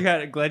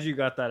 Yeah. Glad you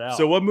got that out.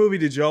 So what movie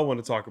did y'all want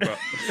to talk about?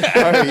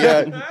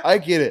 Yeah, I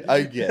get it.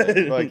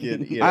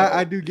 Fucking, you know,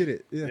 I do get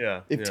it. Yeah.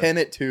 Yeah. if yeah.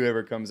 Tenet 2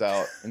 ever comes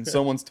out and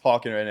someone's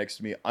talking right next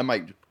to me, I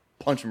might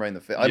punch him right in the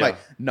face. I Yeah. might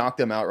knock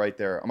them out right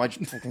there. I might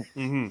just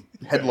Mhm.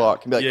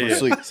 headlock and be like, Yeah, go yeah. to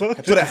sleep. So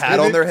Put a hat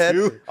on their head.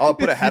 Tenet 2. I'll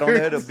put a hat on their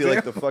head. It'll be like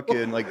Tenet the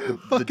fucking like the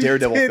Fucking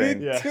Daredevil Tenet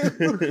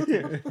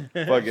thing.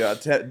 Yeah. Fuck yeah,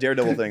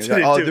 Daredevil thing.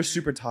 Tenet Oh, 2. they're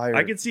super tired.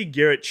 I could see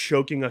Garrett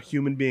choking a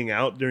human being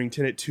out during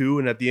Tenet 2,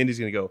 and at the end he's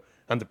gonna go,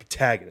 "I'm the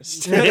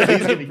protagonist." He's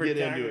gonna get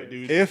into it,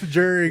 dude. If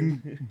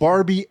during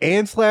Barbie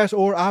and /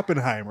 or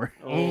Oppenheimer,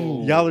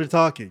 Oh. y'all are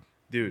talking,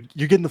 Dude,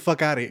 you're getting the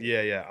fuck out of here.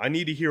 yeah, yeah. I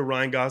need to hear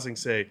Ryan Gosling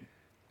say,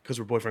 "Because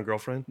we're boyfriend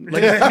girlfriend."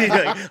 Like,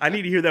 I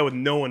need to hear that with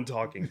no one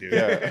talking, dude.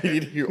 Yeah, I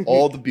need to hear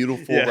all the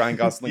beautiful Yeah. Ryan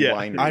Gosling Yeah.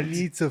 line. I reads.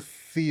 need to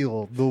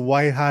feel the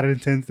white hot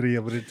intensity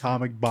of an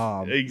atomic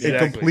bomb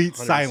Exactly. in complete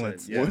 100%,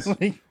 silence. yes.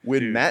 Like,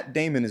 when Dude. Matt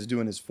Damon is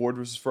doing his Ford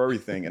versus Ferrari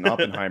thing in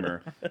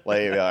Oppenheimer,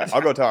 like,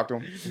 I'll go talk to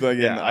him. But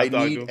again, Yeah, I I'll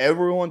talk to need him.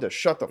 everyone to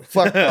shut the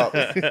fuck up.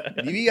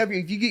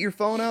 If you get your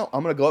phone out,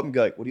 I'm gonna go up and be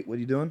like, "What are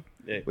you doing?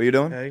 Hey, What are you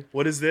doing?" hey,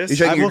 what is this? You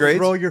check- I your will grades?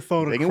 throw your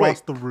phone They can across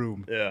wait. the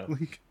room. Yeah.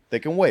 They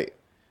can wait.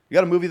 You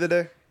got a movie of the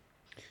day?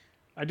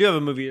 I do have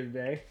a movie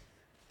today.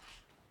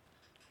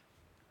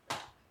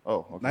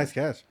 Oh, okay. Nice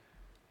catch.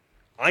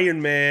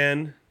 Iron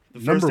Man, the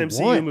Number first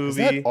MCU one. Has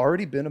movie. that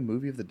already been a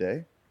movie of the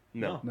day?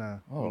 No, Nah.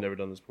 Oh, I've never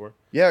done this before.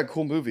 yeah,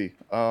 cool movie.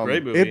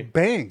 Great movie. It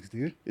bangs,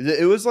 dude.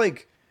 It was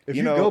like If you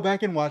you, know, go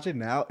back and watch it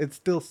now, it's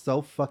still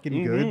so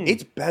fucking good. Mhm.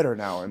 it's better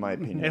now in my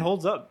opinion. It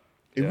holds up.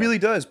 It Yeah. really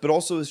does, but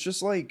also it's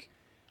just like,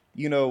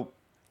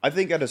 I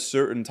think at a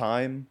certain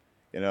time,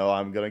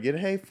 I'm gonna get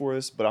hate for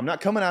this, but I'm not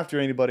coming after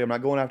anybody. I'm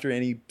not going after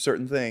any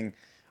certain thing.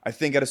 I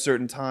think at a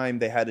certain time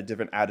they had a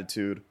different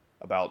attitude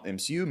about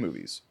MCU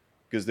movies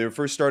because they were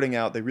first starting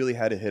out. They really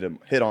had to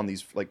hit on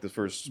these like the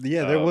first.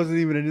 Yeah, there wasn't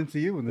even an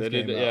MCU when this they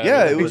came did- out.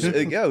 Yeah, it was.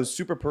 It was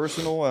super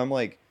personal. I'm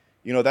like,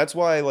 that's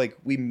why like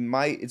we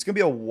might. It's gonna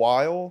be a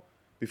while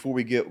before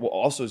we get. Well,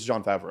 also it's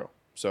Jon Favreau,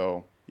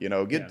 so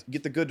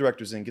get the good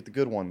directors in, get the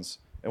good ones,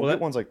 and Well, we'll get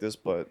that- ones like this.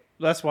 But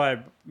That's why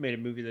I made a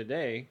movie of the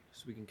day,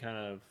 so we can kind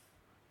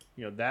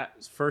of,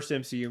 that first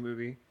MCU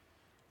movie,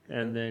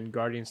 and then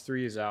Guardians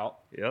 3 is out.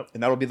 Yep.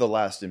 and that'll be the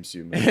last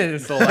MCU movie.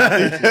 It's the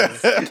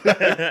last.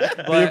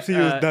 The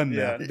MCU is done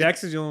yeah. now.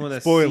 Dex is the only one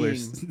that's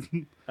Spoilers.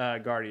 seen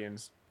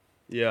Guardians.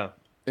 Yeah.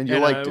 And you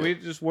And, liked it. we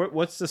just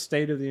what's the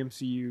state of the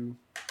MCU?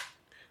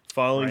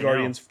 Following Right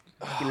Guardians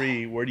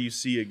 3, where do you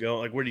see it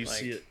going? Like, where do you Like,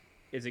 see it?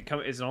 Is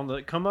it on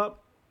the come up?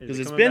 Is Because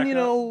it it's coming been,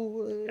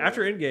 back up?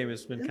 After Endgame,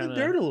 it's been in kind the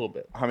dirt a little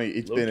bit. I mean,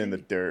 it's been in the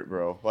dirt,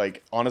 bro.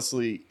 Like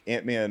honestly,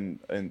 Ant-Man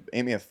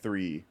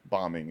 3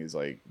 bombing is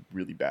like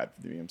really bad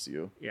for the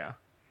MCU. yeah.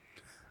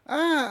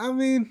 I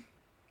mean,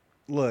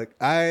 look,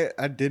 I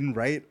didn't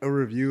write a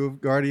review of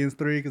Guardians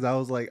 3 because I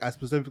was like, I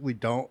specifically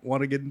don't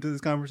want to get into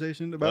this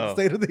conversation about the Oh.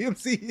 state of the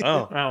MCU.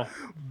 Oh. Well,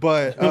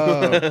 But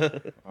Oh.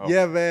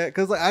 yeah, man,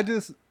 because like,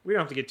 we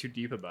don't have to get too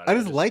deep about it. I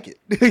just like it.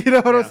 You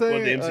know what I'm Yeah. saying?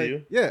 What, the MCU?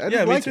 Like, yeah, I just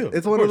Yeah, me like too, it.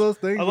 It's of one of course.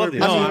 those things I love where the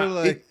people MCU. are No,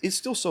 like, It's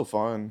still so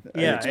fun.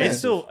 and Yeah,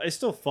 expensive. it's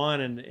still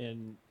fun,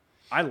 and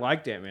I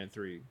liked Ant-Man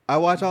 3. I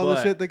watch all the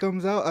but- shit that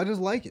comes out. I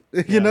just like it.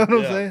 Yeah, You know what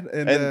I'm yeah. saying?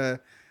 And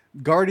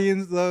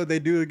Guardians, though, they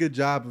do a good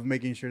job of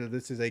making sure that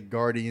this is a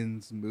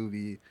Guardians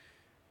movie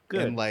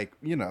Good. and like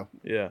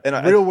Yeah.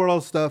 And real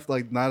world stuff.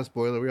 Like, not a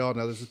spoiler. We all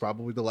know this is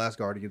probably the last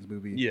Guardians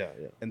movie. Yeah.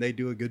 Yeah. And they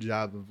do a good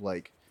job of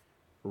like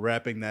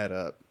wrapping that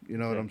up. You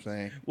know what I'm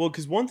saying? Well,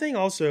 because one thing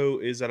also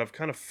is that I've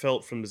kind of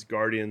felt from this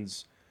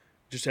Guardians,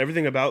 just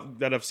everything about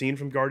that I've seen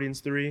from Guardians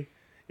 3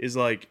 is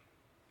like,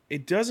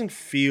 it doesn't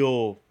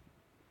feel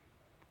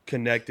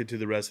connected to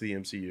the rest of the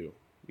MCU.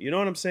 You know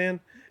what I'm saying?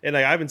 And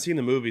I haven't seen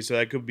the movie, so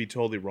that could be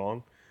totally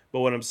wrong. But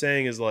what I'm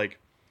saying is like,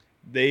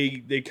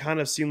 they kind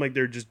of seem like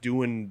they're just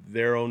doing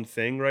their own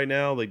thing right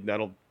now. Like, I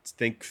don't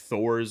think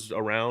Thor's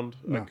around.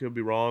 I No. could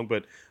be wrong,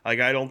 but like,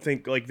 I don't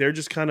think like they're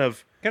just kind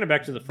of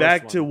back to the first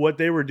back one. to what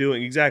they were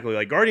doing exactly.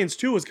 Like Guardians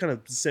 2 was kind of,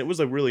 it was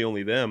like really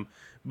only them,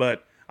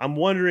 but I'm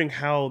wondering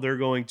how they're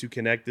going to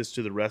connect this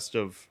to the rest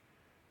of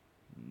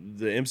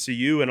the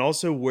MCU, and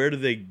also where do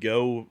they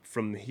go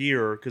from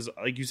here? Because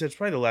like you said, it's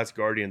probably the last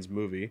Guardians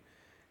movie,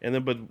 and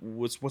then but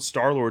what's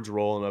Star-Lord's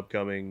role in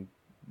upcoming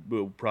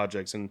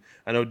projects? And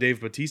I know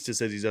Dave Bautista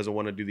says he doesn't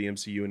want to do the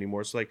MCU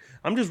anymore, so like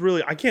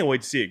I can't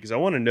wait to see it because I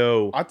want to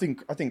know. I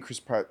think Chris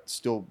Pratt's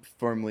still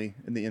firmly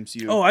in the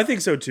MCU. Oh, I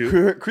think so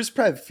too. Chris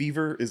Pratt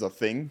fever is a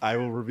thing. I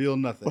will reveal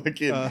nothing.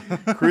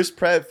 Fucking Chris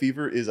Pratt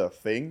fever is a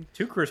thing.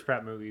 2 Chris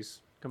Pratt movies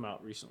come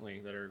out recently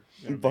that are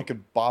gonna make-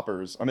 Fucking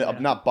boppers. I mean, Yeah.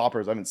 not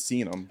boppers. I haven't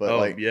seen them, but Oh,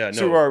 like, yeah,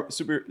 no.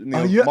 super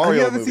you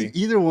Mario haven't movie. seen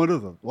either one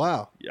of them.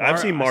 Wow. I've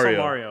seen I saw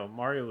Mario.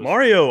 Mario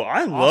was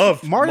I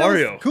love Mario's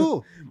Mario.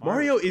 cool.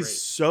 Mario Mario's is great.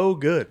 so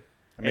good.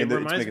 I mean, It it's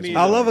reminds making me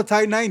some I of- love a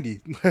tight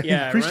 90.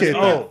 Yeah, Appreciate it reminds me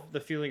that. of the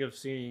feeling of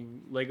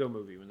seeing Lego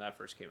Movie when that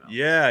first came out.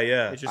 Yeah,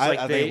 yeah. It's just I, like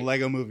I they. think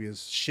Lego Movie is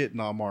shitting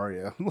on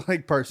Mario,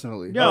 like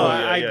personally. No, Oh,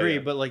 I yeah, agree, yeah.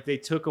 but like they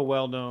took a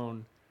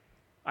well-known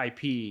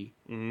IP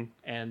Mhm.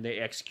 and they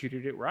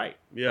executed it right.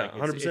 Yeah, Like,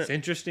 100%. It's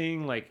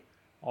interesting. Like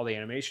all the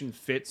animation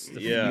fits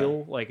the Yeah.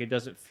 feel. Like it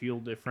doesn't feel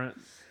different.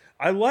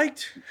 I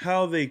liked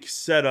how they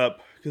set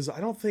up because I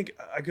don't think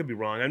I could be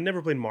wrong. I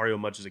never played Mario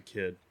much as a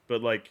kid,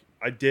 but like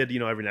I did,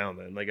 every now and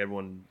then, like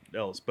everyone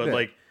else. But Yeah.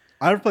 like,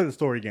 I never played the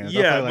story games. I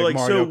yeah, play, but like,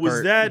 Mario so was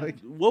Kart. that Like,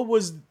 what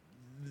was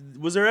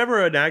there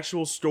ever an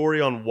actual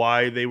story on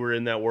why they were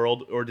in that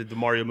world, or did the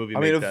Mario movie? I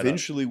make mean, that up?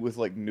 eventually with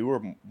like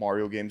newer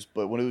Mario games,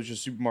 but when it was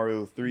just Super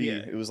Mario 3, Yeah.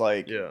 it was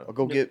like, Yeah. I'll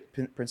go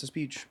get Princess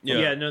Peach.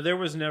 Yeah. No, there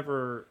was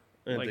never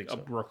I didn't like think a so.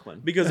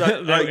 Brooklyn Because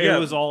it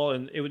was all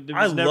in. It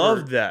I was never,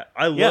 loved that.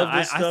 I Yeah, loved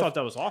this I stuff. thought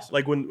that was awesome.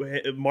 Like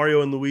when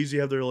Mario and Luigi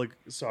have their like.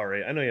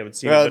 Sorry, I know you haven't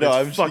seen Yeah, it, but no, it's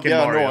I'm just- fucking yeah,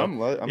 no, Mario.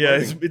 I'm yeah,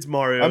 learning. it's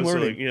Mario. I'm so,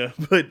 learning. like,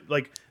 yeah, but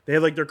like they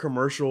have like their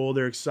commercial.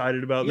 They're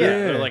excited about yeah, that.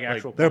 they're like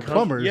actual. they're plumbers.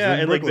 plumbers. Yeah, in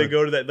and like they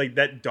Brooklyn. go to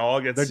that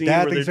dog. That Their scene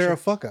dad where thinks they're they're a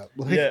fuck up.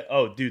 Like, yeah.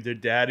 Oh, dude, their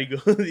daddy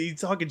goes.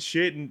 He's talking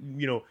shit,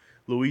 and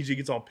Luigi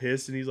gets all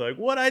pissed, and he's like,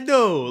 "What I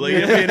know?" Like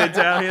in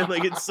Italian,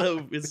 like it's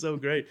so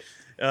great.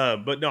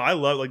 But no, I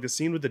love like the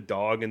scene with the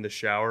dog in the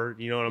shower.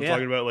 You know what I'm Yeah.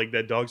 talking about? Like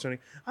that dog starting.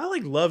 I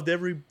like loved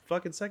every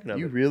fucking second of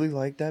You it. really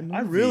like that movie?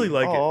 I really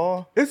like it.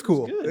 Aw. It's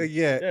cool. good.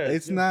 Yeah, Yeah, it's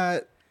it's good.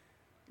 not.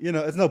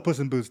 It's no Puss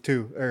in Boots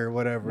 2 or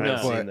whatever. I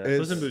haven't but seen that. it's-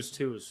 Puss in Boots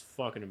 2 is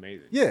fucking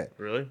amazing. Yeah.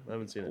 Really, I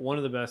haven't seen it. One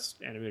of the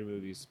best animated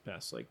movies the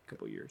past like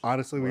couple years.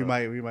 Honestly, we Wow.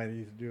 might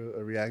need to do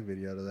a react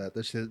video to that.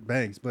 That shit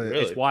bangs, but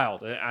Really? It's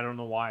wild. I don't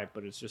know why,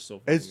 but it's just so.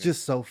 Fucking it's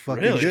just so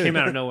fucking Really? it good. came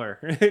out of nowhere.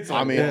 It's I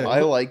like, mean, Yeah.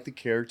 I like the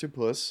character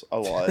Puss a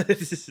lot.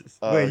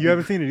 Wait, you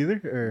haven't seen it either?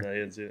 Or No, I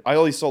didn't see it. I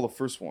only saw the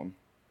first one.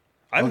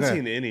 I haven't Okay.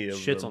 seen any of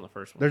shits them. on the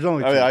first one. there's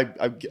only two. I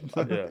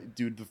mean, Yeah.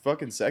 dude, the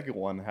fucking second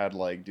one had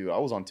like, dude, I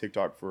was on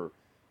TikTok for.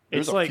 There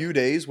was It's a like- few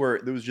days where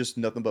there was just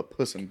nothing but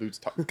Puss in Boots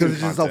talk. because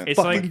it's just so content. It's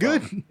fucking like-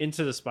 good.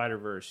 Into the Spider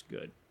Verse,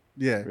 good.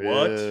 Yeah.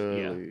 What?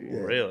 Really? Yeah.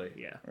 Really?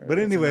 Yeah. But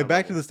anyway,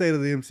 back to the state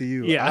of the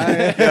MCU. Yeah. I-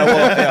 Yeah,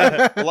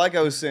 well, yeah. Like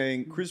I was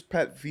saying, Chris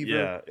Pratt fever.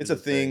 Yeah, it's a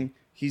thing.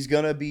 He's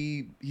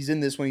in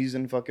this one. He's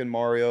in fucking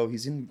Mario.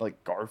 He's in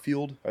like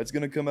Garfield. That's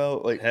gonna come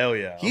out. Like Hell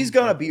yeah. he's I'm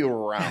gonna fucking- be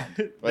around.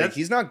 Like That's-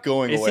 he's not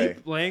going Is away. he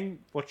playing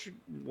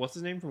what's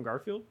his name from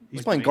Garfield? He's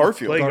Like, playing the main-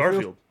 Garfield. playing Garfield?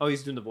 Garfield. Oh,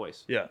 he's doing the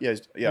voice. Yeah. Yeah,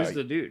 yeah. Who's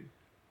the dude?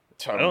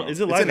 I don't. Is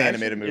it It's live an action?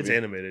 animated movie. It's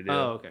animated. Yeah.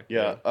 Oh, okay.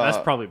 Yeah, that's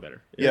probably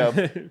better. yeah.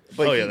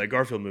 But Oh yeah, he- that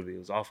Garfield movie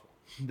was awful.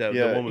 The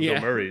Yeah. one with Yeah.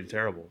 Bill Murray is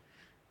terrible.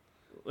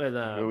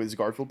 And, is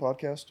Garfield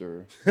podcast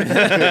or?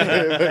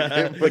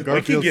 But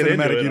Garfield get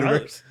into Cinematic it.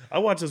 Universe. I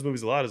watched those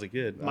movies a lot as a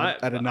kid. I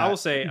did I not. will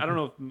say I don't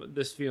know if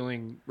this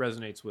feeling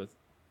resonates with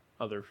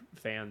other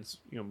fans,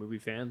 movie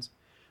fans,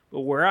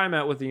 but where I'm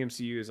at with the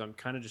MCU is I'm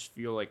kind of just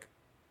feel like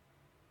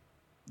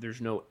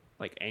there's no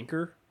like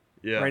anchor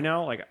Yeah. right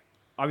now. Like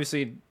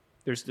obviously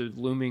there's the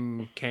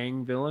looming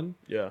Kang villain,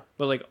 Yeah.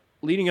 but like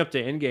leading up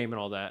to Endgame and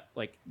all that,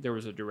 like there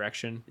was a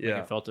direction. Like,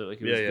 Yeah. I felt it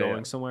like it Yeah, was yeah, going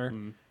yeah. somewhere.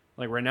 Mm.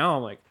 Like right now,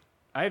 I'm like,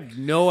 I have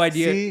no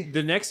idea. See?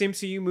 The next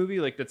MCU movie,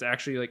 like that's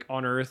actually like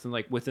on Earth and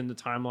like within the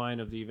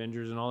timeline of the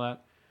Avengers and all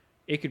that,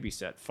 it could be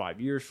set 5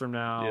 years from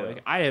now. Yeah.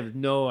 Like I have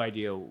no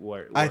idea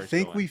where I it's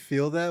think going. we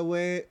feel that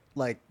way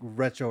like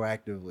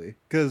retroactively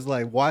because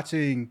like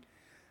watching,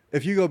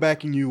 if you go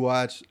back and you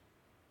watch,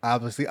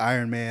 obviously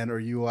Iron Man or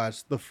you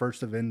watch the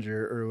first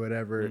Avenger or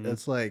whatever, Mhm.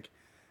 it's like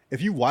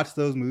if you watch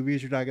those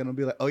movies, you're not gonna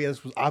be like, oh yeah,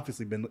 this was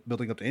obviously been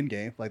building up to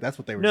Endgame. Like that's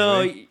what they were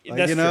No, doing. Like,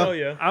 that's you know? Oh,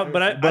 yeah.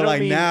 But I But don't like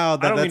mean, now I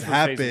that don't mean that's for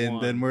phase happened,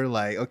 one. then we're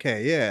like,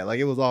 okay, yeah, like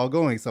it was all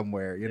going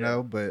somewhere, you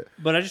know. But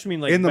But I just mean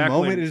like in the back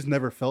moment, when, it just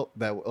never felt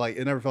that. Like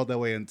it never felt that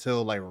way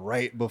until like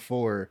right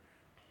before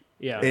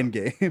yeah.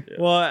 Endgame.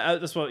 Well,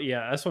 that's what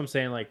I'm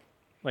saying. Like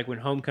when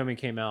Homecoming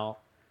came out,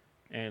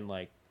 and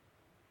like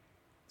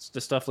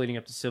the stuff leading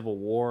up to Civil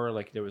War,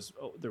 like there was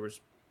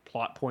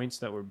plot points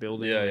that were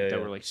building that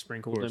were like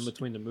sprinkled in course.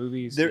 between the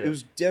movies. It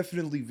was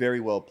definitely very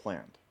well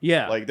planned.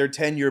 Yeah, Like their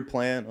 10-year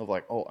plan of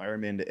like, oh,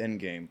 Iron Man to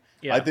Endgame.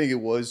 Yeah. I think it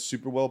was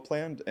super well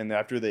planned. And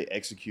after they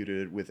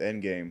executed it with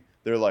Endgame,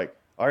 they're like,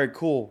 all right,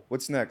 cool.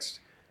 What's next?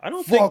 I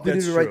don't Fuck, think we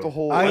that's need to write true. the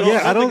whole.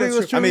 I don't think it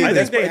was true. I mean, I it's,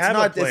 think they it's have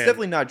not. a plan. It's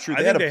definitely not true.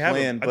 They I had think a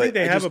plan, I but think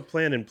they I have just, a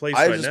plan in place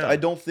I right just, now. I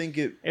don't think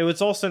it. it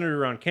was all centered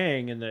around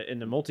Kang in the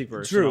multiverse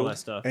and True. all that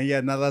stuff. And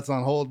yeah, now that's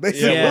on hold.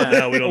 Basically, Yeah, well,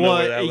 now we don't know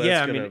where that's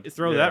yeah. I gonna- mean,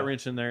 throw yeah. that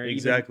wrench in there.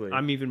 Exactly.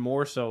 I'm even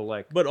more so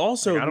like, But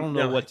also, like, I don't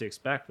know now, what to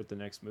expect with the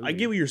next movie. I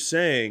get what you're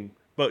saying,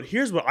 but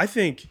here's what I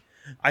think.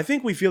 I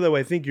think we feel that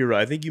way. I think you're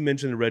right. I think you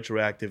mentioned the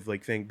retroactive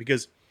like thing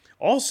because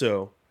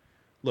also,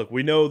 look,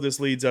 we know this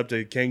leads up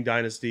to Kang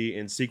Dynasty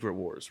and Secret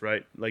Wars,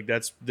 right? Like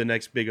that's the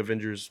next big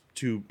Avengers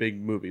 2 big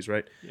movies,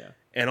 right? Yeah.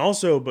 And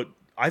also, but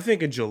I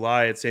think in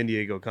July at San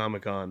Diego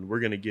Comic-Con,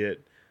 we're gonna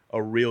get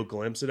a real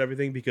glimpse at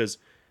everything because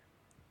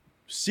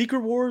Secret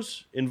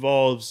Wars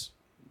involves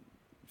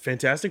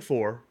Fantastic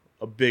Four,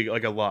 a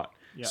lot.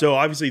 Yeah. So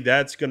obviously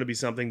that's going to be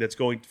something that's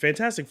going.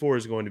 Fantastic Four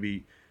is going to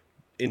be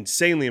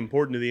insanely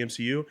important to the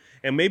MCU,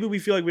 and maybe we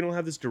feel like we don't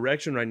have this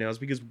direction right now is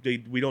because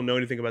we don't know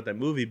anything about that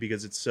movie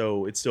because it's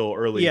still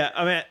early. Yeah,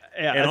 I mean,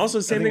 yeah, And also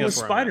the same think thing with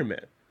that's where I'm at.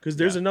 Spider-Man because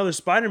there's Yeah. another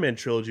Spider-Man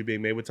trilogy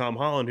being made with Tom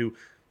Holland.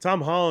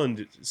 Tom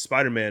Holland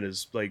Spider-Man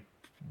is like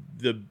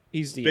the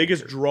He's the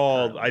biggest anchor, draw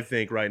currently. I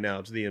think right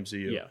now to the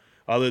MCU. Yeah.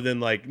 Other than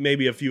like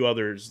maybe a few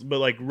others, but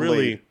like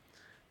really,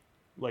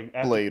 Blade.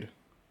 like Blade.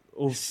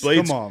 Well,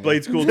 Blade's, Come on, man.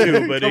 Blade's cool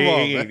too, but Come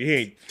on, he man.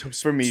 ain't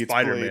For me, it's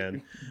Spider Blade.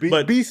 Man. be,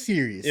 But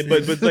serious.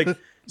 but like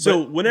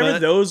so whenever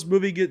but- those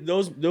movie get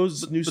those new But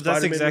Spider-Man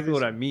that's exactly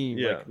movies, what I mean,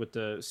 Yeah. like with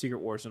the Secret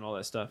Wars and all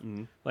that stuff.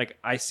 Mhm. Like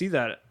I see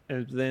that,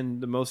 and then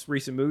the most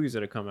recent movies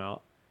that have come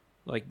out,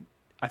 like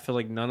I feel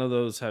like none of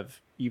those have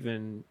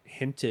even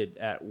hinted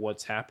at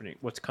what's happening,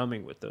 what's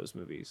coming with those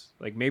movies.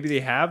 Like maybe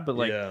they have, but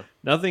like Yeah.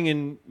 nothing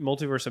in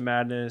Multiverse of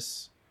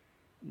Madness,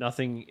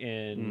 nothing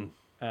in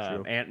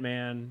true.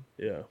 Ant-Man,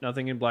 Yeah.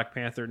 nothing in Black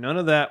Panther. None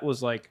of that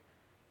was like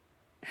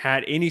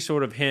had any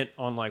sort of hint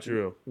on like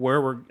True.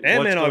 where we're. Ant-Man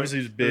what's going- obviously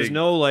is There's big.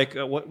 no like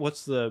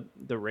what's the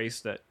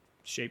race that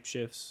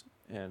shapeshifts,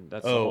 and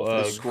that's the whole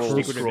thing. Scrolls.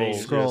 Secret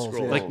Invasion. Scrolls,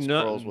 yeah. Like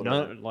Scrolls, no,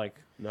 whatever. like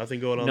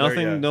Nothing going on nothing,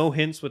 there yet. no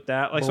hints with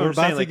that. Like But so we're I'm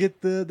saying, about to like,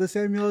 get the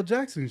Samuel L.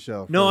 Jackson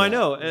show. no, for I that.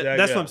 know. Exactly,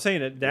 That's yeah. what I'm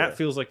saying. That Yeah.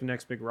 feels like the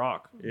next big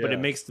rock, but Yeah. it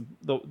makes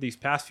these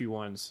past few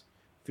ones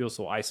feel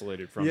so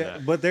isolated from Yeah,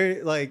 that. but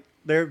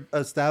they're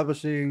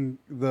establishing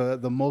the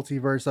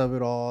multiverse of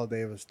it all.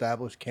 They've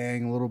established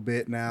Kang a little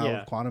bit now, Yeah.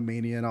 with Quantum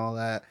Mania and all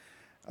that.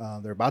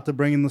 They're about to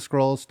bring in the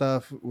Skrull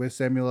stuff with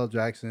Samuel L.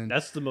 Jackson.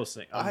 That's the most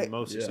thing. I'm I- the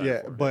most yeah. excited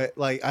Yeah, for. but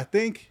like I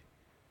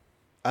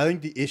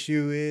think the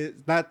issue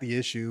is not the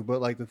issue,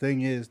 but like the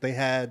thing is they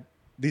had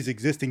these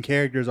existing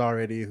characters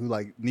already who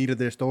like needed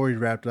their stories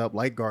wrapped up,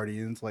 like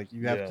Guardians. Like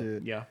you have Yeah.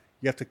 to yeah,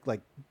 you have to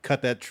like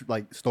cut that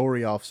like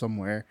story off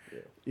somewhere. Yeah.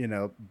 You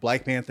know,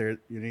 Black Panther,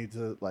 you need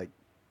to like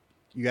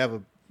you have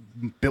a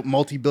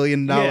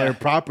multi-billion-dollar Yeah.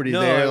 property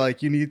No, there.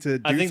 Like you need to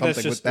do I think something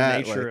that's just with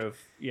that. the nature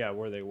like, of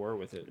where they were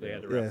with it. They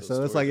had to wrap yeah, those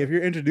so it's stories like up. if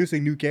you're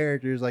introducing new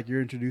characters, like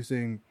you're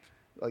introducing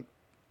like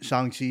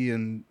Shang-Chi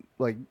and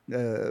like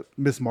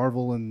Miss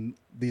Marvel and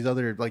these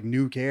other like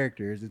new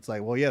characters, it's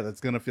like, well, yeah, that's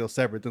gonna feel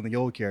separate than the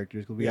old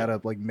characters because we Yeah.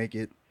 gotta like make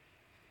it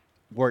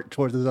work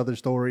towards this other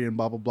story and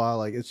blah blah blah.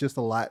 Like it's just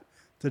a lot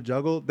to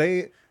juggle.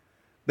 They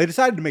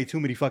decided to make too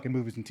many fucking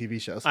movies and TV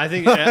shows. I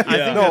think I think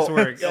Yeah. that's No,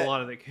 where yeah. a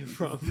lot of it came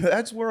from.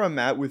 That's where I'm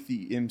at with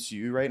the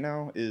MCU right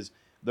now. Is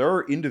there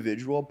are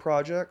individual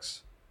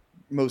projects,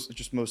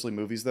 mostly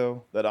movies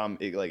though, that I'm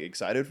like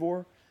excited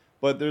for,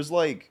 but there's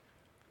like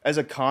as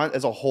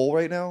a whole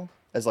right now,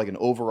 as like an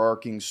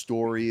overarching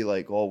story,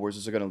 like where's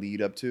this going to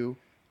lead up to?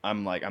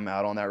 I'm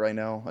out on that right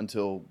now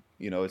until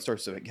it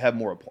starts to have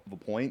more of a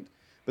point.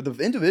 But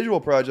the individual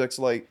projects,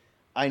 like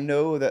I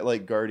know that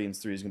like Guardians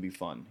 3 is going to be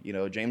fun.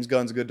 James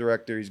Gunn's a good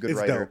director, he's a good It's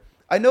writer. dope.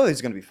 I know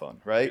he's going to be fun,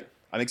 right?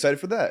 I'm excited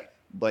for that.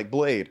 Like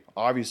Blade,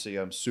 obviously,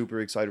 I'm super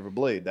excited for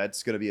Blade.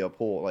 That's going to be a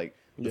pull. Like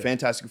the Yeah.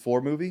 Fantastic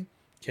Four movie,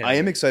 Can't I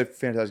am wait. excited for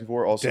Fantastic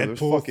Four. Also, there's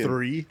Deadpool fucking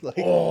 3. Like,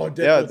 Oh, Deadpool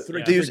yeah,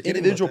 3. there's Forgetting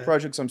individual about that.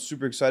 projects I'm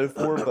super excited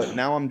for, but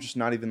now I'm just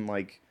not even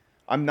like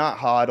I'm not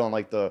hot on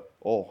like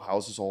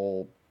how's this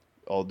all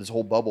this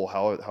whole bubble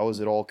how is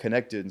it all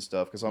connected and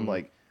stuff because I'm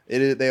like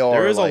they are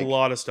There is like, a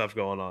lot of stuff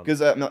going on.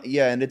 because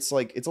and it's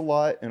like it's a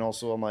lot and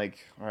also I'm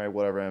like all right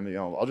whatever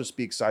I'll just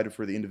be excited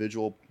for the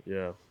individual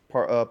Yeah.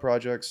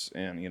 projects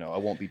and I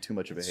won't be too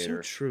much of a It's so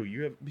hater. true.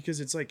 You have because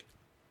it's like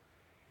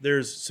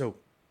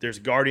there's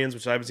Guardians,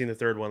 which I haven't seen the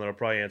third one. That'll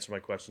probably answer my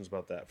questions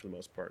about that for the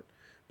most part.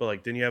 But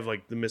like then you have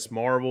like the Miss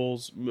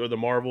Marvels or the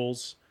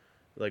Marvels.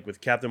 like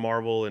with Captain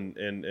Marvel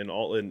and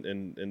all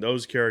and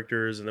those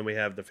characters, and then we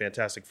have the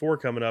Fantastic Four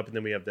coming up, and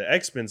then we have the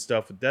X-Men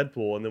stuff with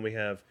Deadpool, and then we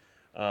have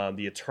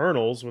the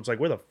Eternals, which like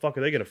where the fuck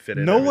are they gonna fit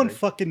in? No one everything?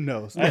 fucking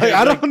knows. I- Like,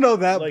 I like- don't know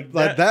that like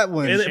like that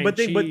one. And, but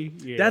Shang-Chi,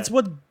 yeah. that's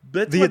what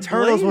the what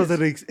Eternals Blade was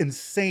is. an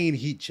insane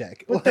heat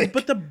check. But, Like,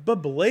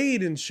 but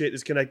Blade and shit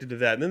is connected to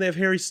that, and then they have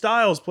Harry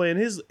Styles playing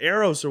his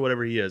Eros or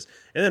whatever he is,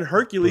 and then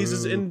Hercules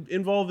is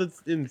involved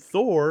in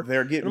Thor.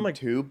 They're And getting I'm like,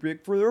 too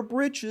big for their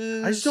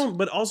britches. I just don't.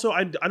 But also,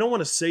 I don't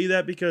want to say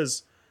that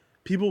because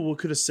people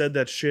could have said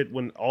that shit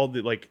when all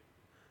the like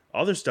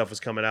other stuff was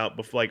coming out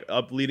before, like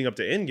leading up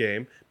to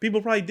Endgame.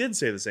 People probably did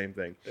say the same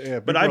thing. yeah,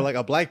 but people I were like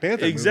a Black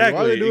Panther exactly movie.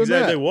 Why are they doing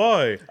exactly that?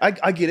 why.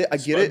 I get it. I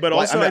get it. But Like,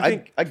 also, I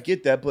think I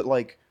get that. But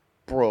like,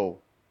 bro,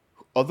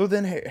 other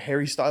than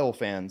Harry Styles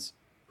fans,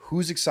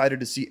 who's excited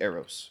to see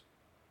Eros?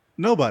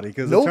 Nobody,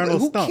 because No,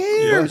 Eternals who stunk.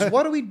 cares?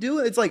 What are we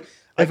doing? It's like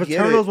I If get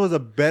Eternals it. was a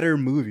better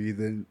movie,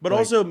 then But like,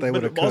 also, they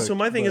would've but also, cooked,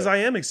 my thing is, but- I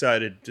am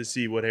excited to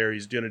see what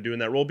Harry's going to do in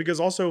that role because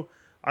also,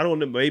 I don't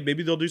know,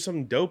 maybe they'll do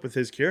something dope with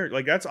his character.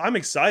 Like I'm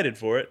excited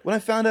for it. When I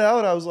found it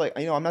out, I was like,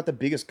 I'm not the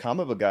biggest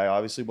comic book guy,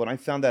 obviously. When I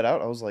found that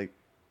out, I was like,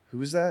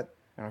 who is that?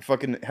 And I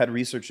fucking had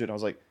researched it. And I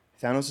was like,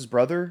 Thanos'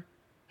 brother?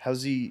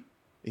 How's he?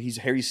 He's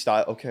Harry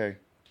Styles. Okay,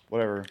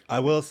 whatever. I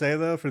will say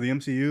though, for the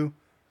MCU,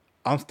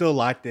 I'm still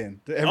locked in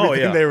to everything Oh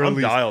yeah, they I'm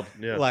released. dialed.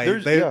 Yeah, Like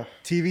There's- they yeah.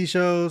 TV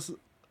shows,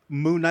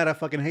 Moon Knight, I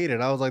fucking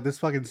hated. I was like, this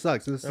fucking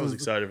sucks. This I was is,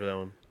 excited for that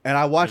one. and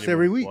I watched Didn't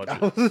every even week. watch I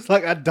it. was just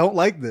like, I don't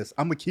like this.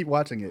 I'm gonna keep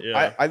watching it.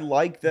 Yeah, I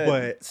like that.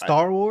 But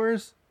Star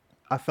Wars,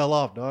 I fell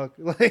off, dog.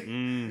 Like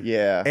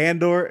Yeah.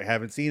 Andor,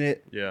 haven't seen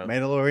it. Yeah.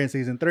 Mandalorian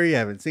season 3,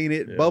 haven't seen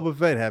it. Yeah. Boba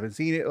Fett, haven't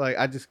seen it. Like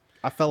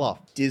I fell off.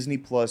 Disney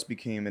Plus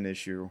became an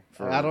issue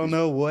for I don't these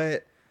know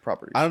what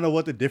properties. I don't know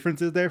what the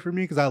difference is there for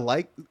me because I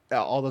like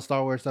all the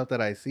Star Wars stuff that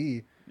I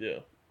see, yeah.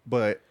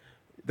 but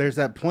there's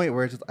that point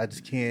where it's just I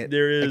just can't.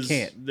 I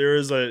can't. There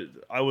is a.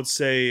 I'll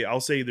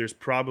say there's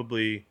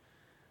probably,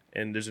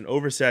 and there's an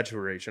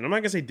oversaturation. I'm not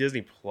gonna say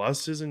Disney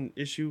Plus is an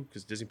issue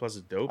because Disney Plus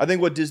is dope. I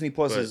think what Disney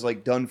Plus But- has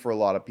like done for a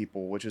lot of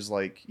people, which is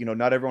like,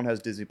 not everyone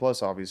has Disney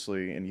Plus,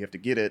 obviously, and you have to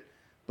get it.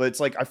 But it's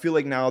like I feel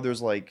like now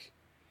there's a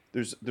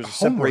Homework.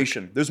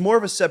 separation. There's more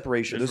of a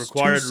separation. There's There's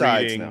required two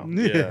sides reading.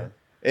 now. Yeah.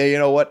 And you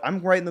know what? I'm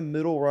right in the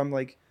middle where I'm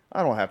like,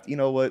 I don't have to. You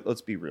know what?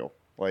 Let's be real.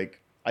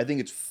 Like, I think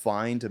it's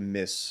fine to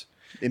miss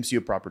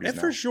MCU properties It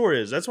now. for sure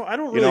is. That's why I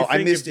don't really. I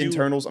think missed if you-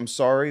 Internals. I'm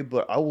sorry,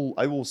 but I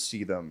will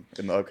see them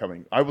in the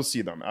upcoming. I will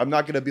see them. I'm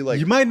not gonna be like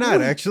You might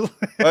not actually.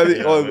 I mean,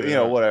 Yeah, or, maybe you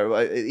know, not.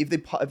 whatever. If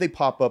they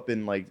pop up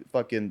in like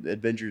fucking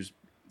Avengers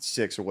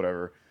 6 or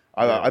whatever,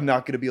 Yeah. I'm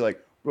not gonna be like,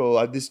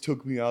 bro, this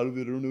took me out of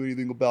it. I don't know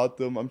anything about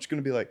them. I'm just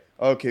gonna be like,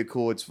 okay,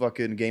 cool. It's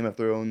fucking Game of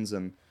Thrones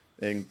and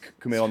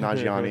Kumail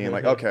Nanjiani and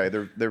like, okay,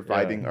 they're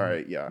vibing. All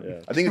right, yeah.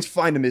 Yeah. I think it's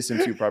fine to miss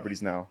MCU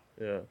properties now.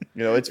 Yeah.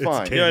 It's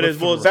fine. Game Yeah, it of is.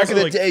 Well, it's Back in also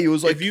the like, day, it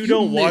was like if you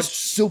don't missed watch,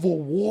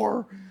 Civil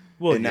War.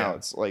 well, And yeah. now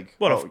it's like,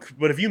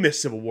 But if you miss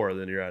Civil War,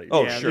 then you're out of here.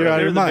 Oh, yeah, sure. You're out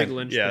of they're your the big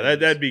mind. linchpins. Yeah,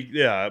 that'd be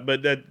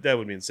but that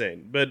would be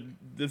insane. But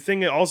the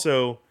thing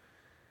also,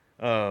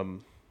 I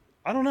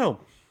don't know.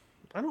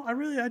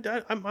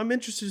 I'm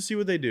interested to see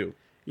what they do.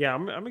 Yeah,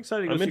 I'm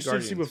excited to go I'm see interested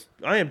to see Guardians.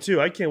 what I am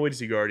too. I can't wait to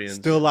see Guardians.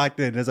 Still locked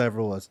in as I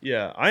ever was.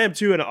 Yeah, I am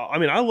too. And I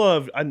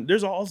mean,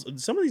 there's also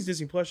some of these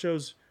Disney Plus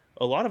shows.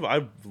 A lot of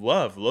I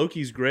love.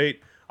 Loki's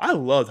great. I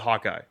loved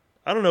Hawkeye.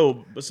 I don't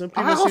know, but some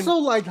people I seem, also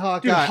liked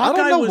Hawkeye. Dude, I Hawkeye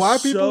don't know was why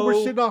people were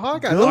so shitting on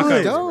Hawkeye. good. That Hawkeye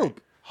was was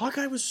dope.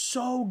 Hawkeye was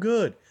so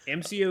good.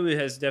 MCU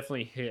has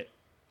definitely hit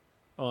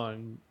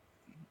on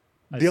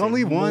I'd The say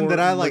only one that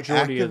I like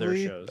majority of their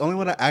actively, shows. the only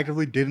one I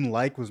actively didn't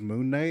like was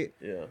Moon Knight.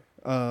 Yeah,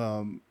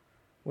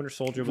 Winter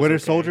Soldier. Was Winter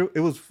okay. Soldier, it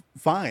was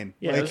fine.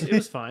 Yeah, Like, it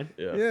was fine.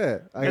 yeah. yeah.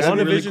 And I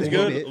WandaVision's really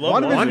good. it. Love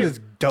WandaVision WandaVision. is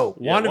dope.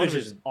 Yeah, WandaVision WandaVision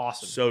is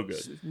awesome. so good.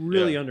 It's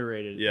really Yeah.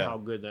 underrated Yeah. how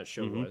good that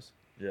show Mhm. was.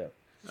 Yeah,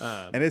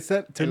 And it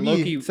set to And me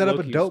Loki- set up a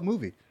Loki's- dope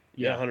movie.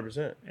 yeah,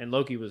 100%. And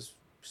Loki was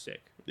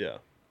sick. Yeah.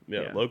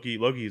 Yeah. Loki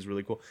is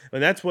really cool,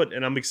 and that's what.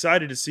 And I'm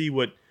excited to see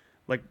what.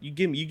 Like you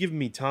give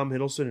me Tom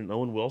Hiddleston and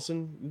Owen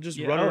Wilson just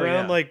Yeah, running oh,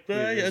 around yeah. like Dude,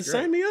 it yeah, was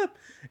sign great. me up.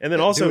 And then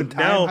also Doing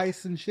time now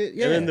heists and shit.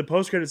 Yeah. and then the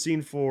post credit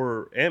scene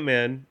for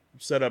Ant-Man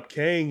set up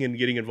Kang and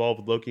getting involved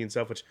with Loki and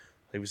stuff, which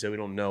like we said we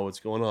don't know what's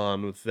going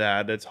on with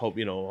that. That's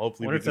hopefully I we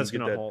wonder if can that's get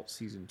going to that. halt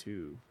season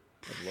 2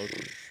 of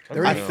Loki. They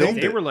already I filmed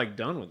They it. were like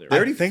done with it. They Right?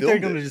 already I think they're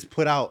filmed going to it. just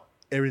put out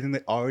everything they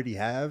already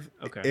have.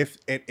 Okay.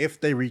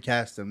 If they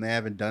recast them, they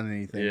haven't done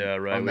anything. Yeah,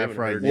 right. On We that haven't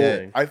front heard yet.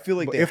 anything. I feel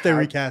like But if they have-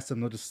 recast them,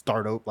 they'll just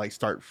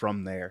start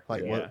from there,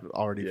 like Yeah. what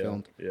already Yeah,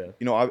 filmed. yeah,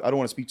 I don't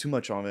want to speak too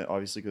much on it,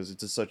 obviously, because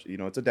it's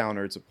it's a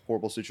downer. It's a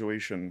horrible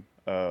situation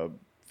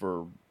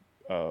for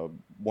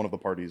one of the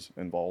parties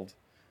involved,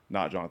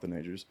 not Jonathan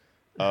Majors.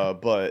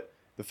 But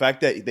the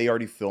fact that they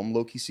already filmed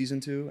Loki season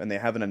 2 and they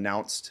haven't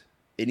announced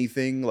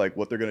anything like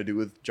what they're gonna do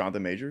with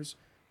Jonathan Majors,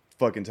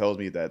 fucking tells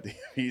me that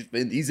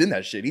he's in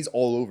that shit. He's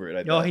all over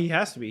it. No, he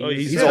has to be. Oh,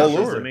 he's set all up as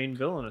over the it. main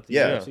villain at the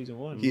Yeah. end of season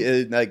 1.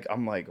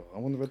 I'm like, I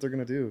wonder what they're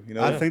gonna do.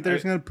 I think they're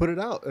just going to put it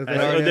out. If they I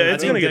already think- have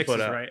it's it gonna done. get Dex put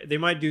is out. Right. They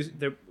might do.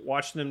 They're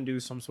watching them do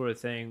some sort of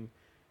thing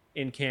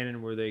in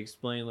canon where they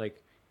explain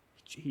like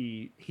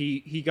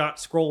he got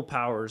scroll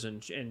powers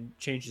and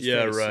changed his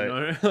Yeah, face. right. You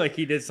know? Like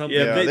he did something.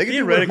 Yeah, they could do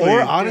theoretically-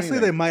 whatever. Or honestly,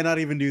 they might not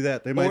even do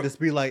that. They might Or- just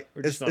be like,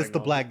 or it's just not the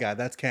black guy.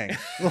 That's Kang.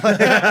 Like,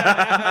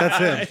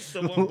 It's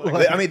the one black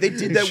Like, I mean, they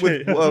did that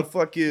with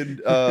fucking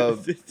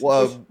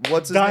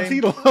what's his Don name?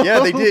 Cheadle. Yeah,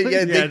 they did. Yeah,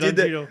 Yeah, they Don did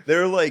that. Cheadle.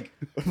 They're like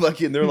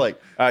fucking. They're like,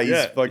 he's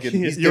Yeah. fucking.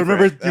 He's You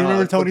remember? different. You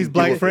remember Fucking Tony's deal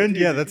black with it. friend?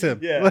 Yeah, that's him.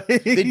 Yeah. Like-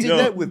 They did No.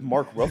 that with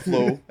Mark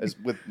Ruffalo as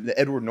with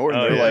Edward Norton.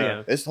 Oh, They're yeah. like,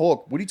 Yeah. it's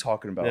Hulk. What are you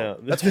talking about? Yeah.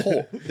 That's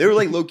Hulk. They were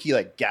like low key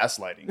like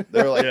gaslighting.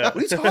 They were like, Yeah. what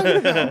are you talking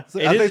about? So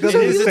It I is- think that's it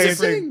the is a same different-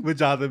 thing with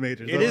Jonathan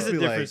Majors. It They'll is just a be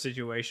different like,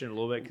 situation a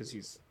little bit because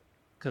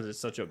it's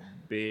such a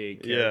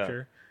big Yeah.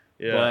 character.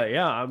 Yeah. But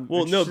yeah, I'm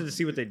Well, no, interested to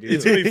see what they do.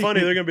 It's gonna be funny.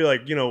 They're gonna be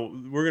like,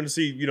 we're gonna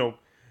see,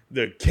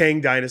 the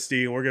Kang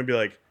dynasty, and we're gonna be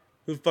like,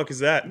 who the fuck is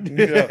that? And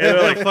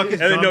they're like, Fuck is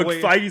and then John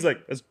Boyega? Feige's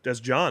like, that's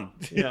John.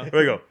 Yeah. There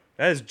we go.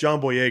 That is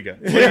John Boyega.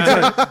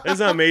 Yeah. That's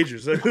not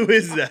Majors. Like, who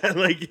is that?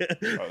 Like,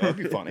 Oh, that'd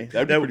be funny.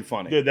 That'd be pretty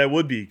funny. Yeah, that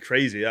would be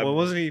crazy. Well,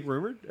 wasn't he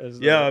rumored? As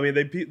Yeah, I mean,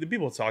 the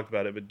people talked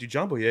about it, but dude,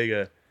 John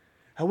Boyega.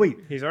 Oh wait,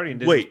 he's already in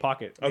Disney's Wait.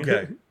 pocket.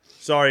 okay.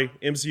 Sorry,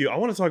 MCU. I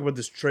want to talk about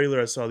this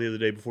trailer I saw the other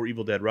day before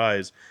Evil Dead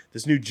Rise.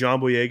 This new John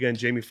Boyega and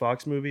Jamie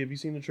Foxx movie. Have you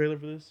seen the trailer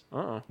for this?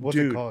 what's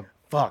Dude, it called?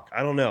 Fuck,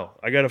 I don't know.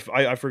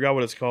 I forgot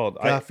what it's called.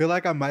 I feel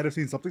like I might have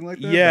seen something like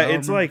that. Yeah, but I don't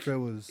it's remember like if it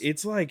was.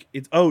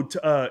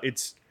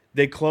 it's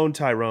they cloned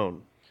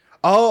Tyrone.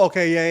 Oh,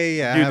 okay,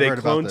 yeah. I Dude, have they heard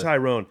about cloned that.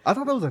 Tyrone. I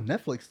thought that was a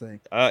Netflix thing.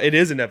 It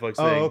is a Netflix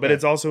Oh, thing, but okay.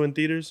 it's also in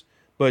theaters.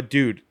 But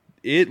dude,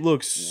 it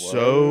looks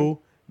so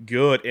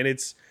good, and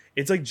it's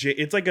like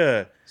it's like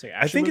a. It's like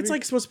I think it's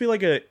like supposed to be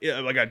like a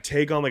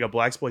take on like a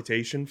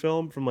blaxploitation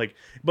film from like,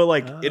 but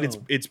like it's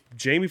Oh. it's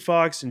Jamie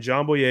Foxx and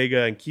John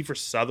Boyega and Kiefer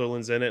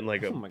Sutherland's in it, and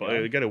like Oh my God.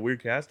 it got a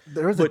weird cast.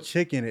 There was a But-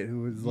 chick in it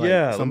who was like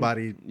Yeah,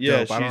 somebody yeah,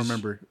 dope. I don't she's-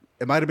 remember.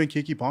 It might have been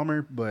Kiki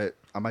Palmer, but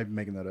I might be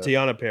making that up.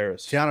 Tiana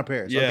Paris. Tiana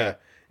Paris. Yeah, Okay.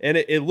 and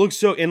it looks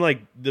so, and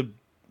like they're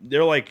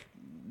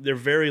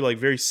very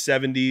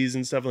 70s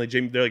and stuff, and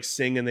like they're like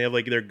singing, they have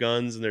like their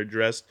guns and they're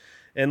dressed,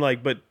 and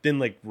like but then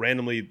like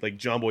randomly like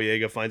John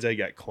Boyega finds out he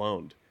got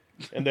cloned,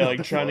 and they're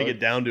like trying to get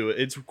down to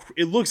it.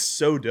 It looks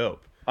so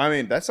dope. I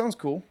mean, that sounds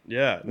cool.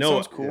 Yeah, That no,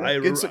 sounds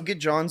cool. Get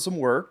John some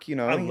work.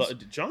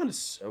 John is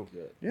so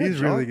good. Yeah, He's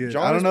John- really good.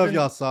 John I don't has know if been-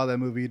 y'all saw that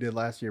movie he did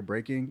last year,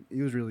 Breaking.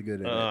 He was really good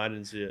in it. I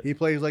didn't see it. He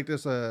plays like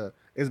this.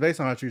 It's based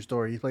on a true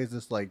story. He plays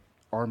this like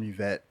army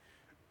vet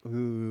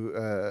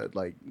who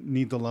like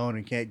needs a loan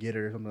and can't get it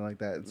or something like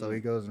that. And so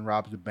he goes and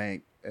robs the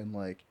bank, and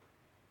like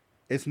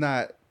it's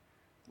not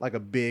like a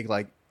big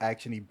like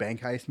actiony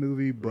bank heist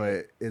movie,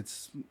 but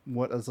it's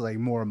like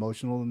more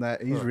emotional than that.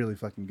 And he's really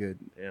fucking good.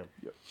 Damn.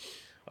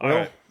 Well, All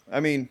right. I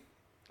mean,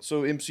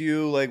 so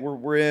MCU, like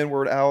we're in,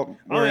 we're out.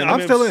 We're in.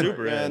 I'm still in.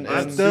 super And-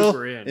 I'm and- still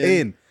super in.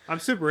 in. I'm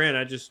super in.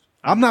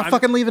 I'm not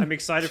fucking leaving. I'm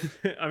excited.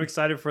 I'm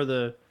excited for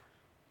the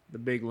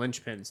big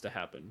linchpins to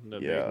happen. The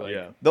Yeah, big, like,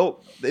 yeah. Though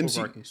the MCU,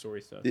 overarching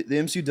story stuff. the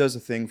MCU does a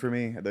thing for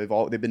me. They've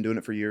been doing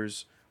it for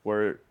years.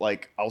 Where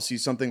like I'll see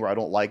something where I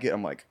don't like it,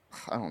 I'm like,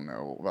 I don't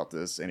know about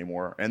this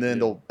anymore, and then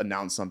they'll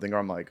announce something, or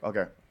I'm like,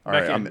 okay, all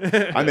Back right, I'm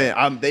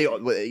in. in. They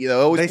always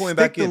They pulling stick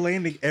back the in.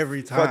 landing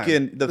every time.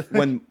 Fucking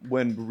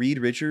when Reed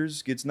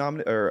Richards gets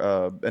nominated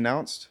or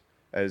announced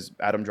as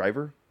Adam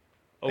Driver,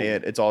 Oh.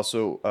 and it's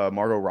also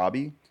Margot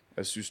Robbie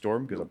as Sue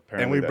Storm because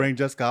apparently and we that- bring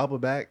Jessica Alba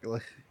back.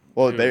 Like,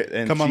 well they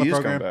and Come she on the is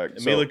program. coming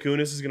back. Mila So,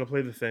 Kunis is gonna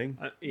play the Thing.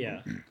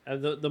 Yeah,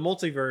 the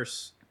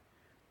multiverse.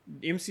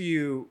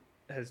 MCU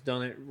has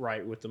done it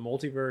right with the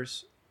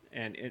multiverse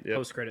and Yep.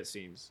 post credit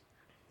scenes.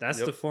 That's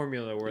Yep. the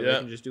formula where Yeah. they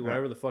can just do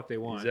whatever the fuck they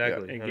want,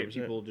 Exactly, and get 100%.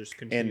 people just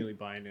continually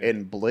buying it.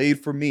 and Blade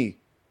for me,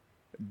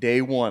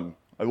 day one,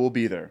 I will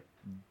be there.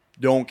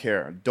 Don't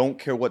care. Don't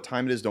care what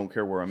time it is. Don't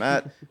care where I'm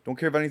at. Don't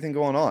care about anything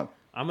going on.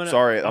 I'm gonna.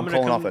 Sorry, I'm gonna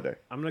calling come- off that day.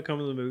 I'm gonna come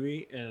to the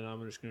movie and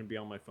I'm just gonna be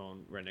on my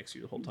phone right next to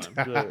you the whole time,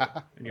 and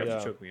you have Yeah.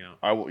 to choke me out.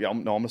 I will. Yeah,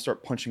 I'm gonna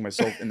start punching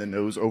myself in the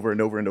nose over and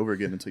over and over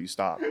again until you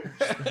stop.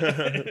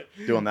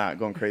 Doing that,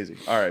 going crazy.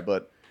 All right,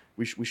 but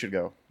we should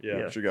go.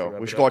 Yeah, we should go. wrap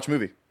we it should up. go watch a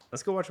movie.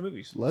 Let's go watch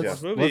movies. let's Yeah.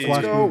 let's Movies. watch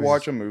Let's go movies.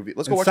 watch a movie.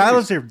 Let's go And watch.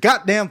 silence movies. your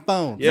goddamn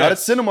phone. Yeah. Not at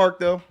Cinemark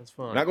though. That's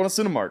fine. Not going to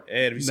Cinemark.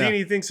 And if you see No.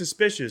 anything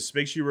suspicious,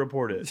 make sure you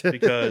report it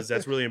because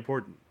that's really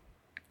important.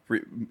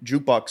 Free,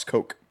 jukebox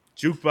Coke.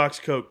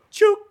 Jukebox Coke.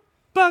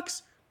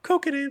 Jukebox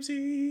Coke and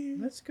MC.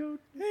 Let's go.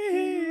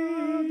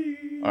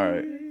 All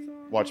right,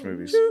 watch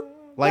movies.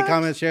 Like,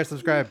 comment, share,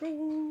 subscribe.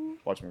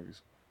 Watch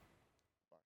movies.